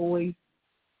the voice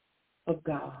of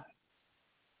God,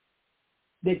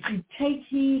 that you take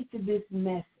heed to this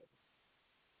message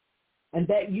and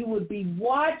that you would be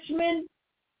watchmen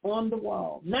on the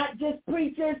wall. Not just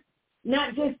preachers,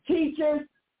 not just teachers,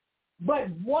 but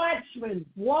watchmen.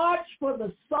 Watch for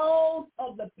the souls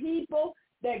of the people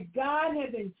that God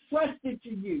has entrusted to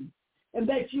you, and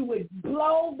that you would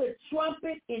blow the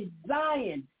trumpet in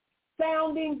Zion,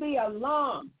 sounding the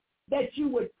alarm, that you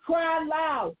would cry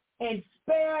loud and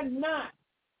spare not.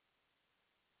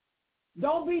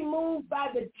 Don't be moved by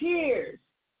the tears.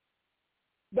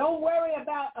 Don't worry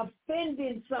about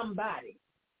offending somebody,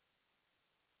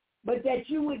 but that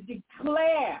you would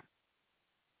declare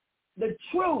the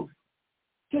truth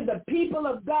to the people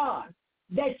of God,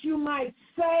 that you might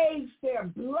save their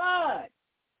blood.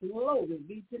 Glory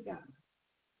be to God.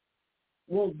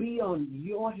 Will be on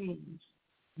your hands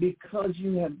because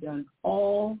you have done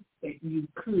all that you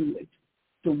could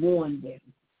to warn them.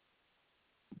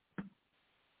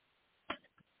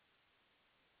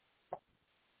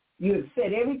 You have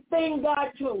said everything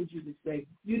God told you to say.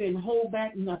 You didn't hold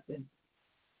back nothing.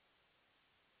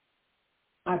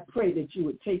 I pray that you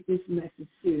would take this message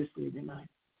seriously tonight.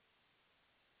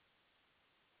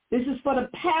 This is for the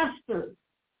pastors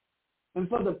and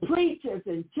for the preachers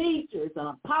and teachers and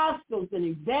apostles and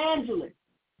evangelists,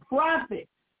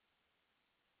 prophets,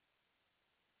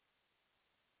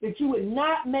 that you would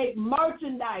not make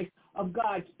merchandise of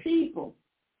God's people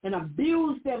and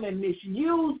abuse them and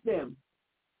misuse them,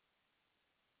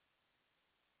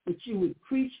 that you would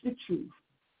preach the truth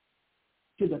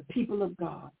to the people of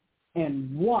God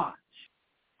and watch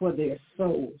for their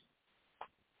souls,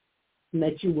 and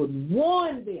that you would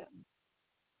warn them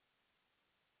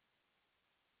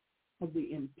of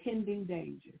the impending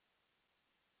danger,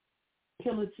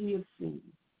 penalty of sin,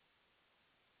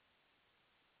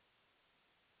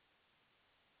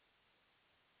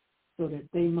 so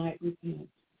that they might repent.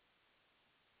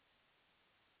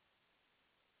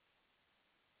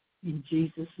 In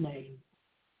Jesus' name,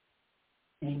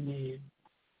 amen.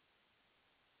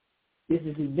 This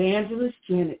is Evangelist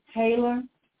Janet Taylor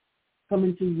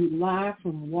coming to you live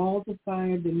from Walls of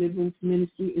Fire Deliverance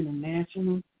Ministry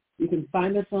International. You can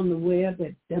find us on the web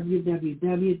at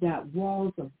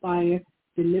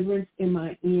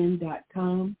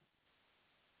www.wallsoffiredeliverancemin.com.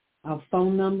 Our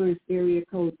phone number is area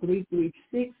code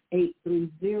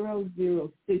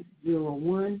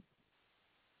 336-830-0601.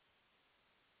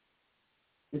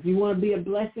 If you want to be a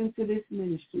blessing to this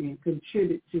ministry and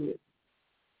contribute to it,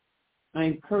 I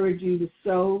encourage you to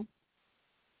sow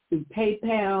through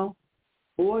PayPal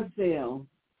or Zelle,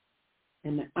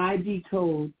 and the ID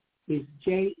code is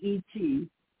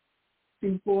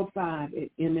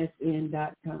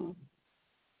JET245@msn.com.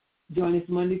 Join us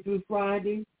Monday through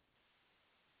Friday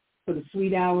for the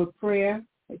Sweet Hour of Prayer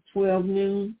at 12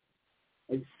 noon,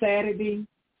 and Saturday,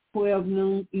 12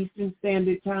 noon Eastern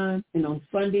Standard Time, and on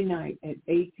Sunday night at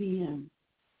 8 p.m.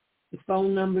 The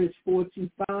phone number is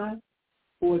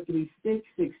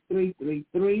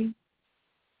 425-436-6333.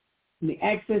 And the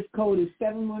access code is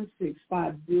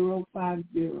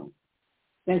 716-5050.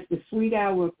 That's the Sweet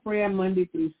Hour of Prayer, Monday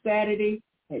through Saturday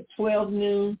at 12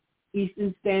 noon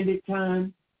Eastern Standard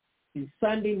Time, and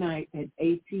Sunday night at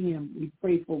 8 p.m. We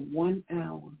pray for 1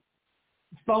 hour.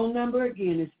 The phone number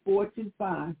again is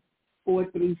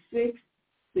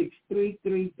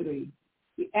 425-436-6333.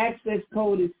 The access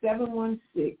code is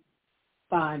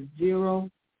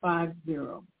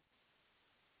 716-5050.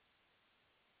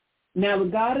 Now the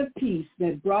God of peace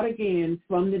that brought again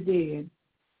from the dead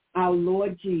our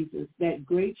Lord Jesus, that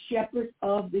great shepherd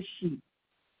of the sheep,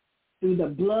 through the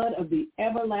blood of the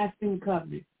everlasting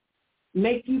covenant,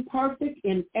 make you perfect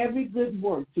in every good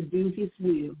work to do his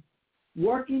will,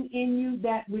 working in you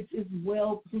that which is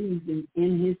well-pleasing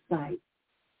in his sight.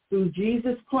 Through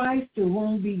Jesus Christ, to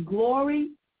whom be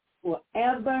glory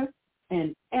forever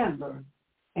and ever.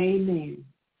 Amen.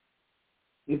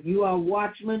 If you are a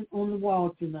watchman on the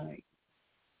wall tonight,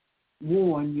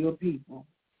 warn your people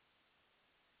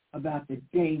about the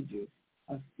dangers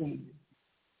of sin.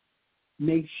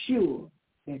 Make sure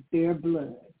that their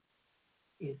blood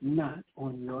is not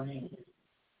on your hands.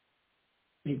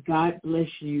 May God bless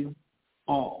you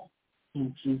all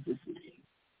in Jesus' name.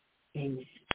 Amen.